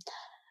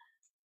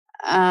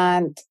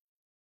 And,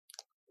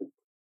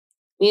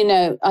 you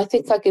know, I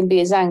think I can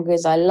be as angry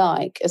as I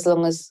like, as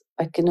long as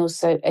I can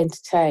also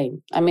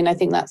entertain. I mean, I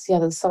think that's the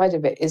other side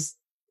of it, is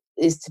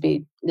to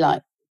be,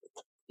 like,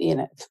 you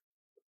know,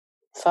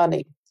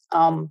 funny.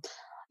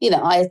 You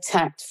know, I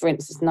attacked, for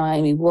instance,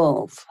 Naomi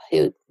Wolf,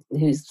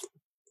 who's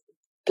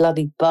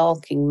bloody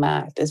barking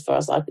mad, as far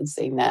as I can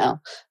see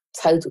now.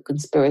 Total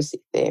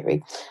conspiracy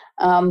theory.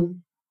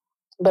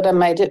 But I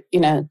made it, you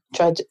know,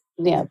 tried to,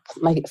 you know,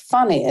 make it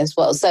funny as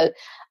well. So,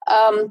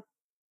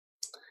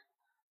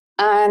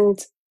 and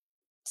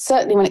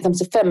certainly when it comes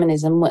to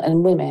feminism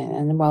and women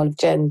and the role of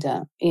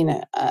gender, you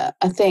know,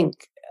 I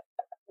think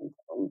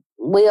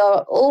we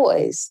are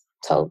always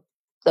told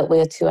that we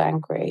are too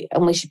angry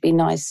and we should be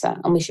nicer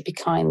and we should be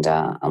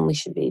kinder and we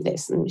should be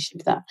this and we should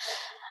be that.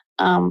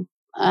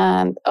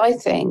 And I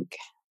think,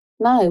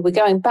 no, we're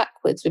going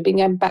backwards. We've been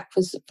going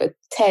backwards for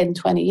 10,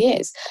 20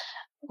 years.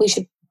 We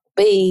should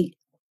be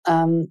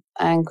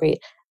angry.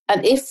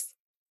 And if,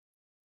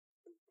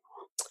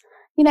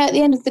 you know, at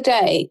the end of the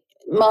day,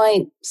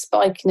 my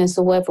spikiness,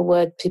 or whatever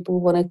word people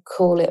want to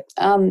call it,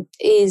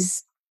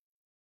 is,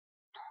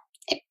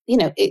 you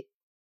know,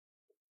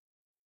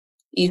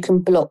 you can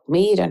block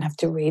me. You don't have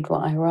to read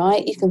what I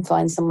write. You can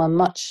find someone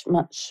much,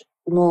 much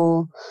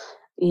more,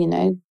 you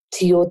know,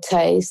 to your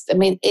taste. I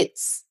mean,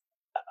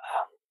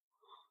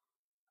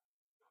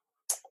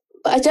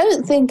 but I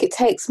don't think it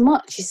takes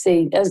much, you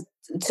see,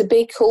 to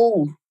be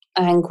called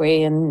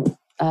angry and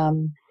a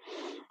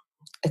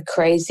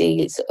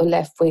crazy sort of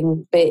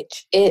left-wing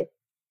bitch.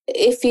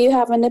 If you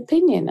have an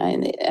opinion. I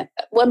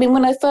mean,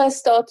 when I first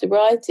started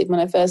writing,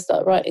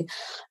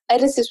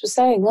 editors were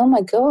saying, "Oh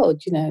my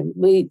God, you know,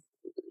 we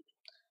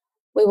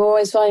were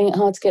always finding it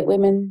hard to get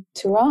women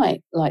to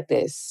write like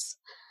this."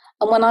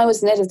 And when I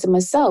was an editor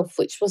myself,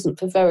 which wasn't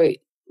for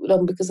very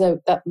long, because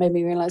that made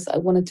me realise that I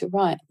wanted to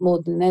write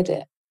more than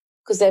edit,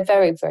 because they're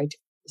very, very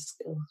different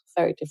skills,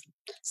 very different.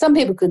 Some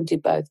people couldn't do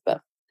both,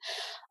 but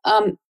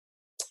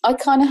I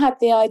kind of had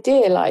the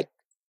idea, like,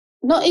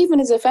 not even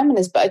as a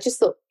feminist, but I just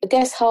thought, I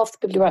guess half the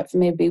people who write for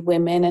me will be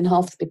women and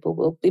half the people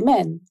will be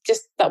men.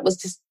 That was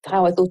just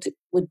how I thought it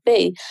would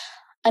be.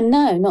 And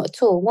no, not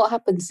at all. What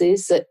happens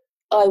is that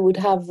I would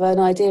have an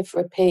idea for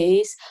a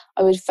piece,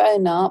 I would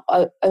phone up,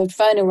 I would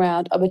phone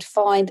around, I would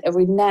find a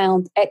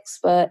renowned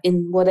expert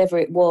in whatever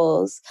it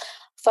was,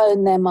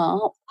 phone them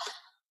up.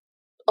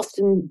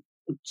 Often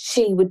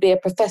she would be a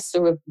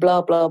professor of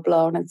blah, blah,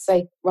 blah, and I'd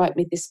say, write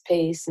me this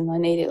piece and I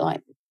need it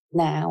like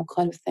now,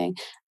 kind of thing.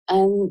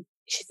 And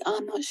she'd say,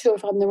 I'm not sure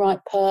if I'm the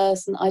right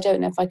person, I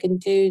don't know if I can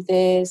do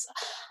this,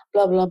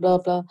 blah, blah, blah,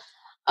 blah.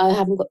 I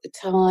haven't got the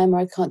time, or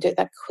I can't do it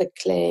that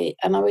quickly.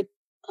 And I would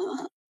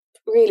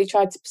really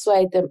try to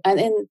persuade them. And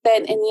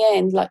then in the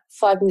end, like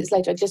 5 minutes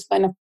later, I just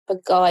phoned up a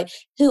guy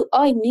who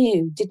I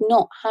knew did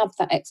not have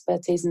that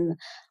expertise and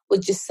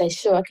would just say,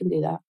 sure, I can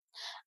do that.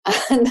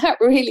 And that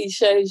really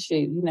shows you,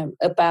 you know,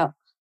 about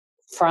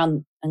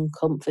front and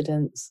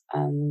confidence.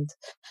 And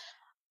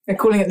they're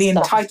calling it the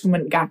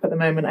entitlement gap at the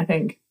moment, I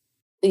think.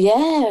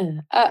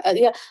 Yeah.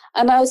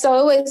 And I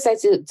always say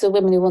to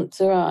women who want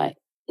to write,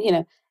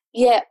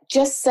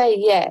 just say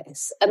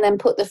yes, and then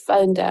put the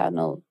phone down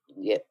or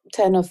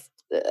turn off,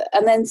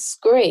 and then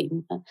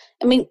scream.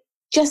 I mean,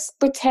 just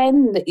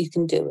pretend that you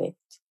can do it,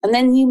 and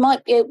then you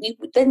might be able.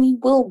 Then you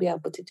will be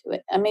able to do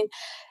it. I mean,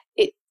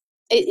 it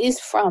is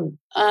fun,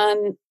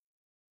 and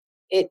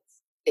it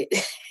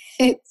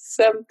it's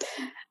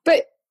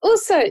but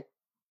also,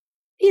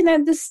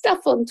 the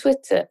stuff on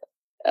Twitter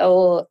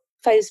or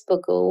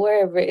Facebook or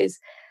wherever it is,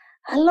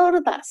 a lot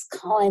of that's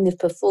kind of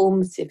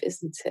performative,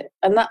 isn't it?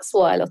 And that's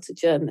why a lot of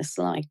journalists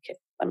like it.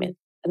 I mean,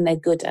 and they're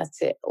good at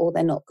it, or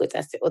they're not good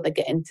at it, or they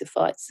get into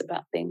fights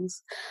about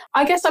things.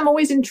 I guess I'm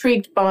always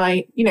intrigued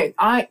by,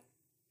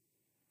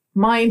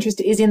 my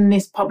interest is in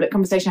this public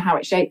conversation, how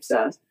it shapes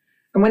us.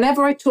 And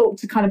whenever I talk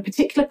to kind of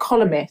particular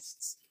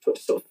columnists, talk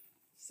to sort of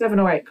 7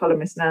 or 8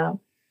 columnists now,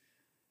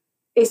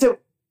 basically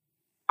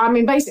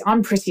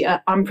I'm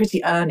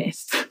pretty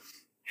earnest.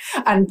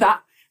 And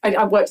that,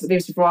 I've worked at the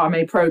BBC before, I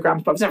made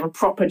programmes, but I was never a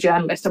proper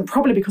journalist, and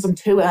probably because I'm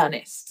too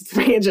earnest to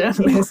be a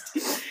journalist.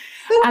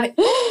 And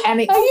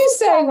are you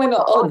saying we're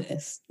not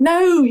honest?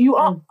 No, you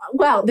are.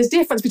 Well, there's a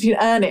difference between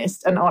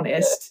earnest and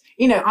honest.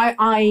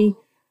 I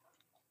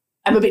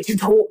am a bit too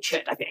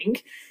tortured, I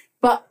think.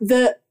 But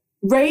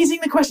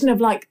raising the question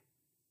of like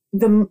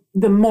the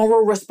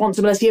moral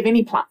responsibility of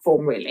any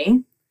platform,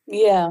 really,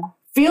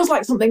 feels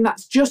like something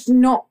that's just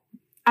not.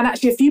 And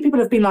actually, a few people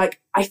have been like,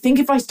 I think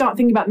if I start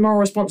thinking about moral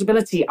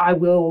responsibility, I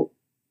will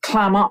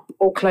clam up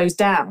or close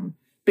down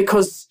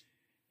because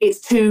it's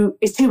too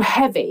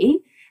heavy.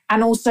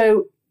 And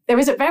also, there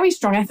is a very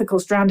strong ethical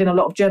strand in a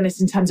lot of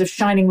journalists in terms of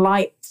shining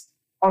light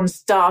on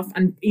stuff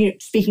and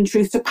speaking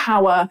truth to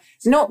power.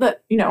 It's not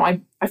that,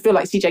 I feel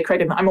like CJ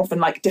Craig, that I'm often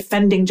like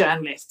defending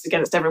journalists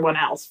against everyone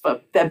else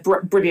for their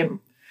brilliant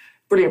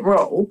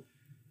role.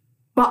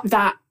 But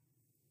that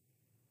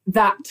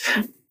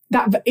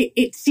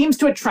it seems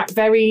to attract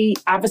very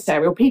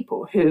adversarial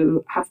people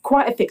who have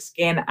quite a thick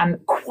skin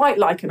and quite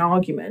like an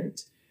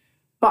argument.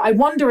 But I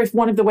wonder if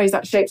one of the ways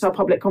that shapes our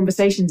public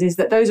conversations is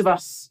that those of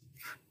us,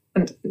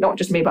 and not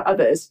just me, but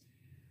others,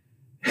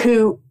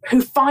 who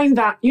find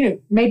that,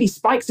 maybe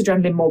spikes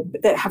adrenaline more,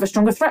 that have a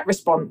stronger threat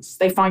response.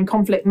 They find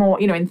conflict more,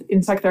 in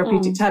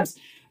psychotherapeutic terms,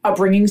 are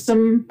bringing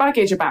some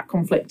baggage about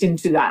conflict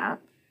into that,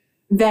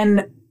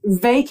 then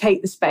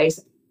vacate the space.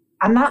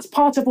 And that's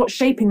part of what's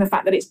shaping the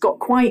fact that it's got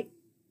quite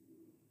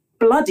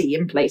bloody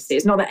in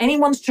places. Not that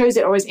anyone's chose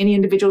it or is any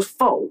individual's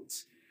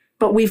fault,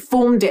 but we've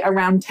formed it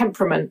around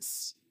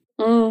temperaments.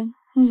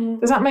 Mm-hmm.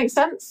 Does that make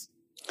sense?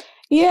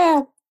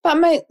 Yeah,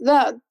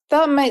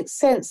 that makes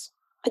sense.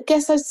 I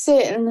guess I see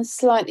it in a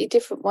slightly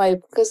different way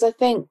because I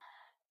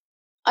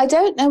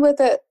don't know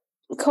whether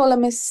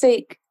columnists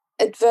seek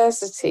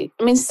adversity.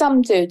 I mean,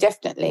 some do,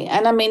 definitely.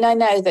 And I mean, I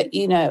know that,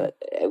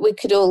 we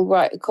could all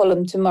write a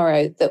column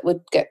tomorrow that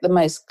would get the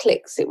most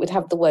clicks. It would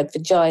have the word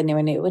vagina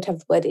in it. It would have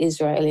the word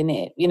Israel in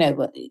it.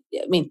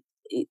 I mean,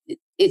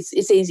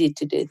 it's easy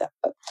to do that,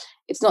 but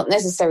it's not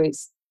necessary.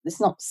 It's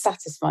not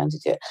satisfying to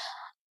do it.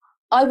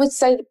 I would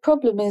say the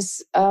problem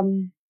is,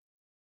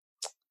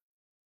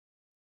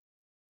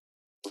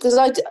 because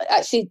I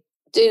actually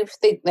do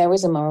think there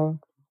is a moral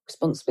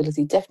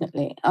responsibility,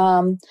 definitely.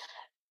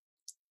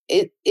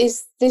 It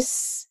is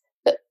this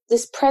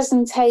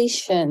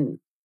presentation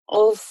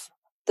of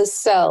the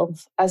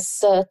self as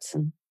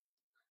certain.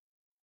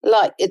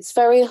 Like, it's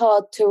very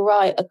hard to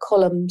write a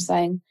column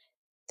saying,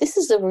 this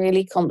is a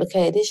really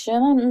complicated issue,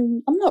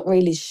 and I'm not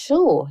really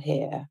sure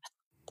here.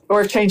 Or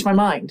I've changed my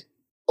mind.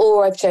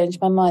 Or I've changed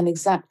my mind,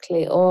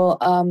 exactly. Or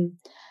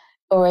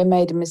I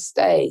made a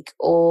mistake.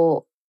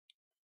 Or,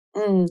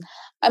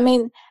 I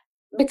mean,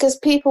 because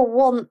people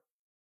want,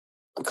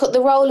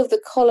 the role of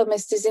the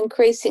columnist is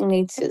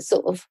increasingly to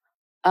sort of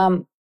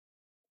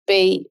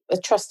be a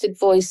trusted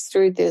voice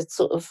through the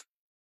sort of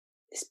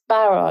this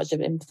barrage of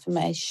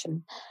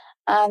information.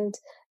 And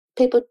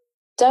people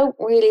don't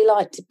really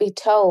like to be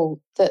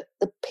told that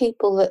the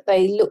people that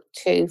they look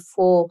to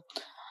for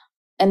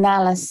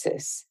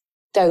analysis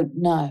don't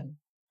know.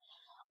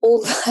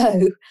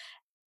 Although,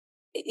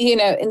 in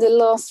the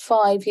last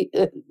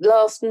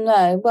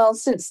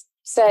since,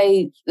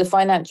 say, the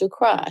financial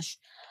crash,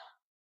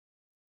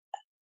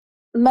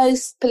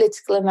 most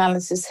political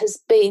analysis has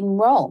been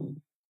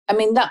wrong. I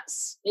mean,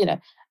 that's,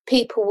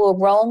 people were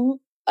wrong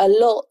a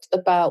lot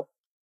about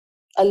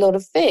a lot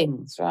of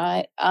things,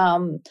 right?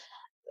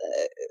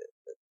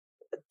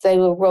 They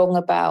were wrong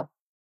about,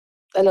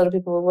 a lot of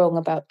people were wrong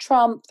about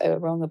Trump, they were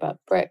wrong about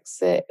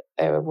Brexit,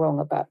 they were wrong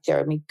about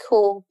Jeremy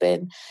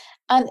Corbyn.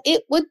 And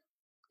it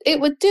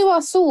would do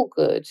us all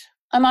good,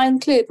 and I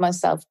include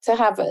myself, to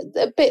have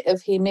a bit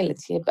of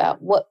humility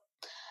about what,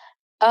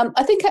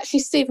 I think actually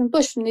Stephen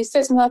Bush, when he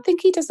says, I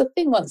think he does a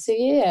thing once a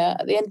year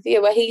at the end of the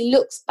year where he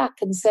looks back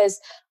and says,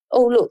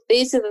 oh, look,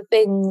 these are the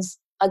things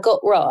I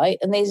got right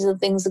and these are the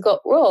things I got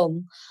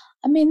wrong.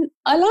 I mean,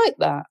 I like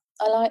that.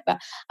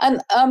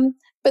 And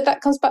but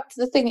that comes back to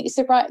the thing that you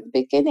said right at the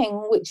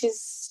beginning, which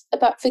is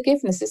about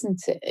forgiveness,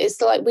 isn't it?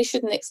 It's like we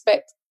shouldn't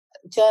expect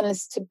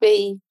journalists to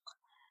be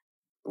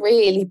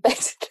really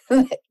better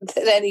than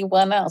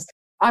anyone else.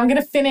 I'm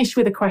going to finish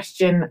with a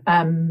question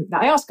that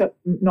I ask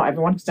not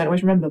everyone, because I don't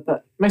always remember,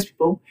 but most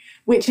people,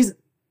 which is,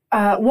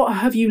 what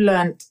have you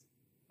learnt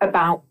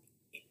about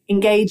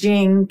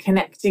engaging,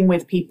 connecting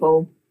with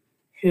people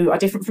who are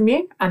different from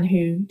you and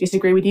who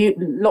disagree with you?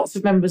 Lots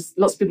of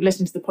people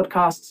listening to the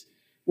podcast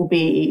will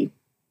be,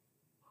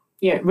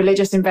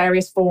 religious in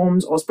various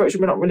forms, or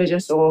spiritual but not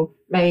religious, or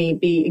may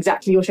be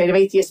exactly your shade of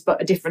atheist but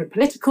a different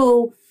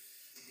political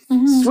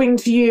swing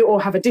to you,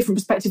 or have a different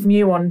perspective from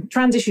you on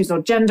trans issues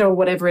or gender or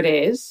whatever it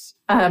is.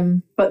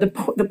 But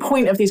the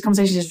point of these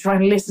conversations is to try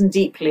and listen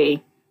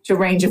deeply to a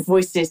range of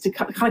voices, to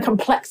kind of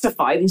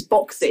complexify these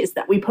boxes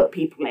that we put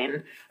people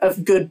in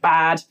of good,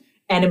 bad,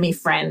 enemy,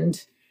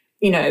 friend,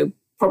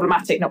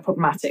 problematic, not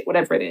problematic,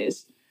 whatever it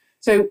is.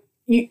 So,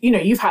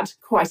 you've had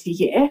quite a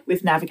year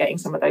with navigating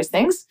some of those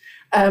things.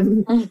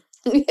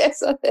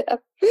 Yes, I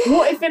have.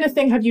 What, if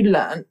anything, have you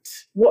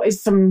learnt? What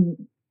is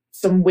some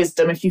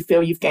wisdom, if you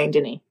feel you've gained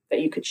any, that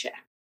you could share?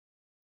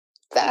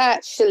 That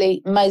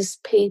actually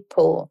most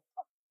people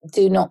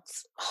do not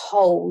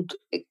hold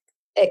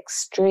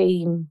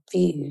extreme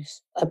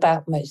views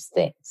about most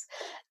things.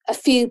 A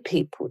few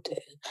people do.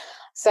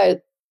 So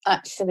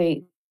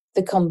actually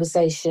the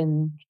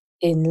conversation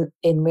in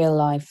real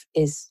life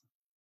is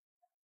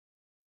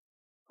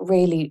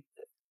really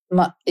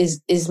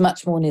is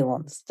much more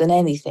nuanced than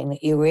anything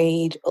that you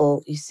read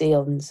or you see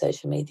on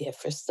social media.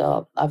 For a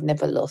start, I've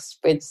never lost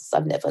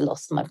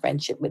my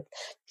friendship with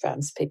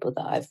trans people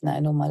that I've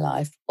known all my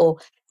life, or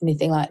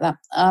anything like that.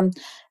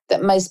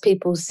 That most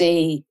people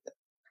see,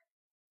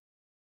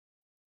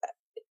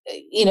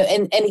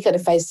 in any kind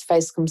of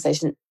face-to-face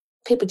conversation,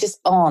 people just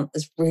aren't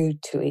as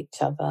rude to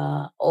each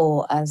other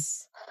or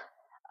as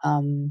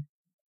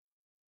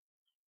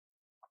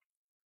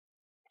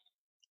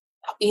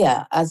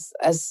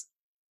as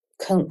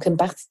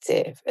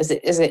combative as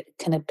it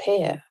can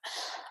appear.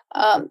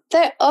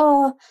 There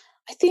are,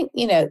 I think,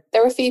 there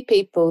are a few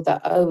people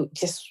that are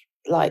just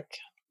like,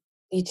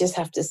 you just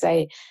have to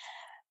say,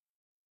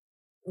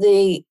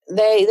 they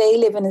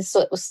live in a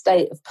sort of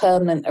state of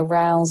permanent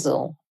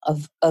arousal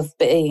of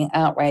being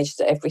outraged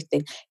at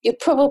everything. You're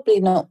probably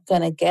not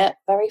going to get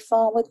very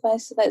far with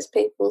most of those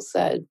people,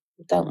 so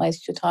don't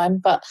waste your time.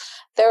 But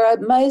there are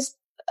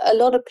a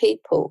lot of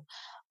people.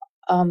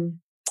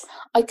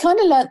 I kind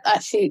of learnt,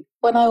 actually,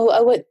 when I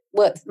worked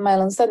at the Mail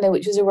on Sunday,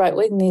 which was a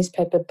right-wing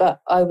newspaper,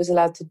 but I was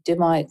allowed to do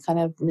my kind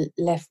of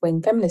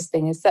left-wing feminist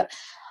thing, is that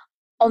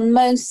on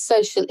most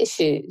social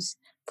issues,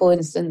 for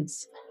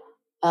instance,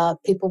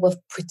 people were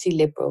pretty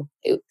liberal.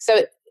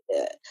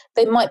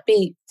 They might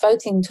be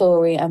voting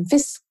Tory and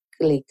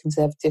fiscally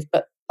conservative,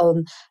 but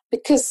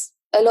because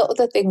a lot of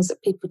the things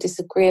that people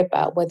disagree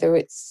about, whether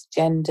it's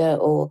gender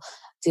or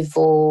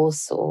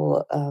divorce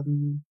or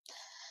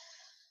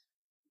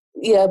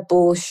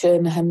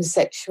abortion,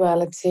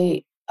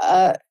 homosexuality,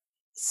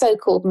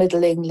 so-called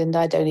Middle England,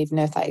 I don't even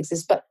know if that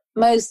exists, but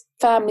most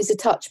families are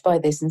touched by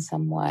this in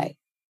some way.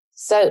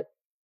 So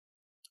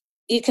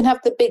you can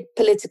have the big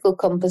political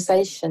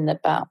conversation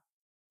about,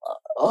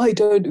 I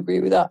don't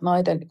agree with that and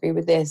I don't agree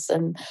with this,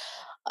 and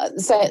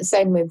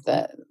same with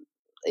the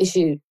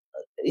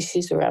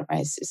issues around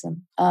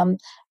racism.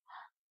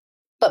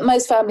 But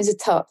most families are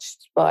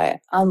touched by it,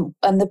 and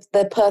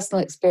their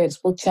personal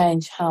experience will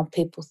change how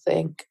people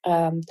think.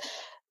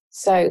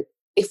 So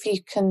if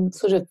you can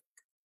sort of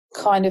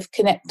kind of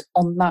connect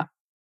on that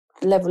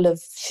level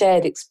of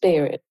shared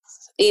experience,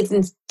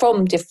 even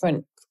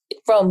starting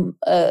from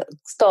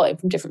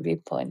different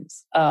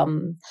viewpoints,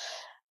 and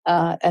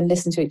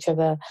listen to each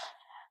other,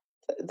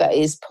 that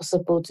is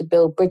possible to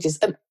build bridges.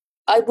 And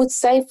I would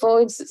say,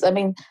 for instance,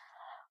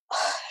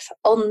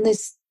 on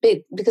this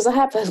bit, because I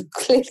have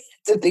clearly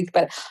to think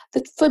about it,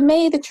 that for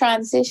me, the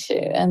trans issue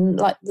and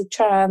like the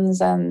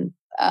trans, and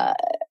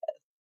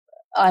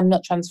I'm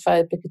not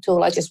transphobic at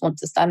all, I just want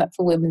to stand up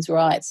for women's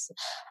rights.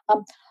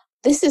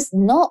 This is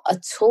not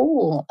at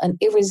all an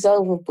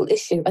irresolvable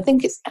issue. I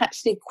think it's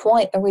actually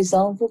quite a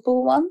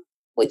resolvable one,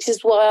 which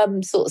is why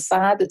I'm sort of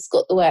sad it's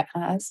got the way it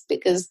has,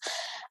 because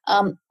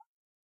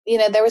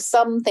there are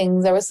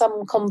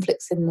some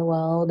conflicts in the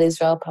world,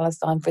 Israel,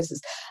 Palestine, for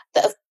instance,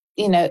 that have,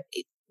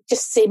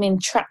 just seem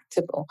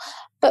intractable.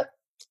 But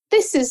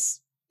this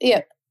is,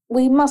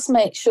 we must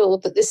make sure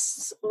that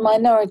this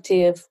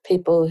minority of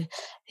people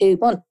who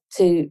want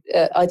to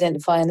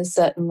identify in a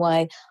certain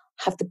way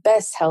have the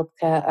best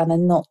healthcare and are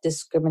not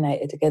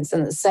discriminated against.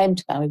 And at the same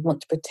time, we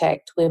want to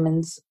protect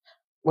women's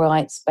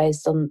rights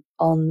based on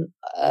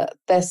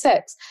their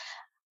sex.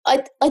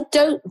 I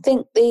don't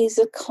think these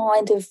are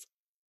kind of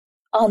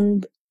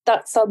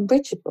that's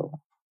unbridgeable.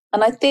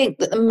 And I think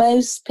that the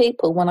most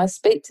people, when I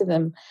speak to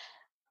them,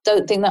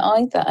 don't think that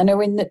either, and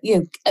are in the,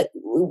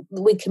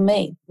 we can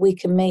meet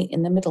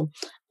in the middle.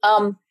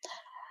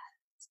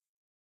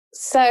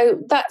 So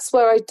that's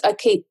where I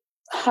keep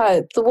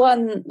hope. The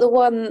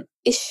one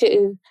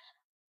issue,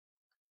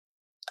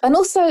 and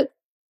also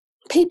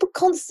people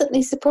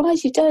constantly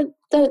surprise you, don't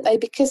they?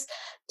 Because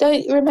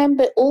don't you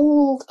remember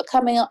all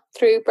coming up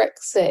through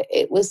Brexit?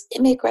 It was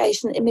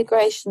immigration,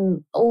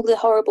 all the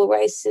horrible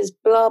races,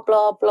 blah,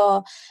 blah,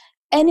 blah.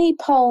 Any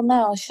poll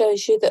now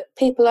shows you that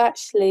people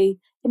actually,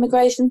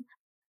 immigration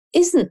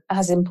isn't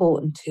as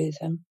important to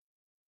them.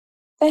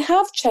 They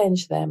have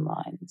changed their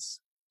minds.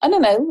 I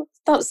don't know,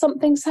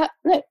 something's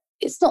happened.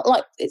 It's not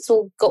like it's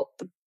all got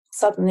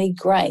suddenly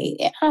grey.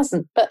 It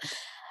hasn't. But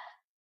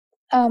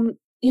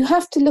you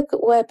have to look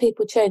at where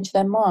people change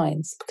their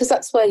minds, because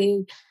that's where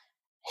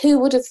who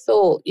would have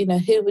thought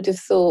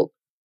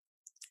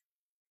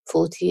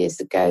 40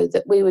 years ago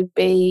that we would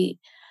be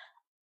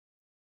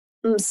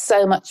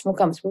so much more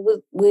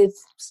comfortable with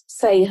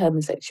say,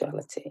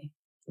 homosexuality,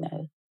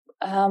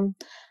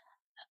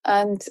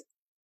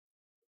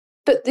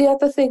 but the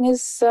other thing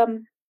is,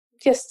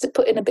 just to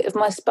put in a bit of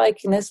my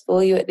spikiness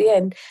for you at the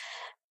end,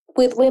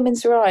 with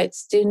women's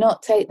rights, do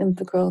not take them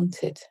for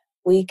granted.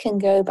 We can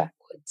go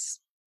backwards.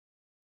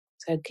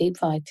 So keep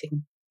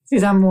fighting.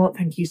 Suzanne Moore,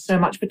 thank you so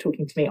much for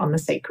talking to me on The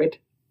Sacred.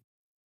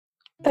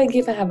 Thank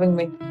you for having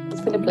me.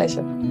 It's been a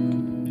pleasure.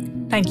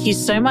 Thank you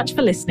so much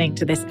for listening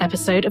to this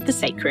episode of The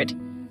Sacred.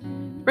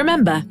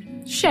 Remember,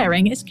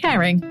 sharing is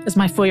caring, as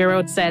my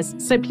 4-year-old says,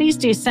 so please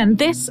do send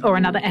this or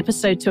another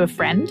episode to a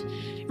friend,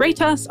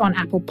 rate us on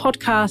Apple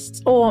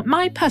Podcasts, or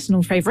my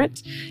personal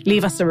favourite,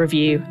 leave us a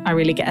review. I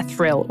really get a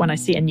thrill when I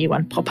see a new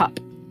one pop up.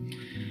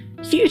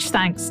 Huge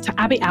thanks to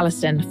Abby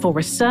Allison for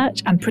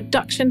research and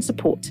production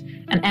support,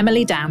 and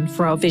Emily Down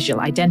for our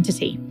visual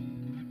identity.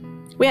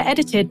 We are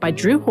edited by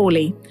Drew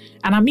Hawley,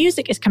 and our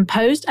music is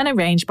composed and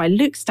arranged by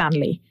Luke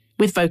Stanley,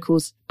 with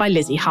vocals by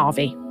Lizzie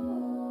Harvey.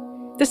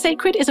 The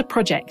Sacred is a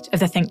project of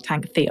the think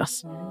tank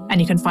Theos,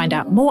 and you can find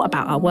out more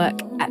about our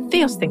work at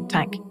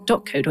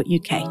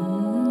theosthinktank.co.uk.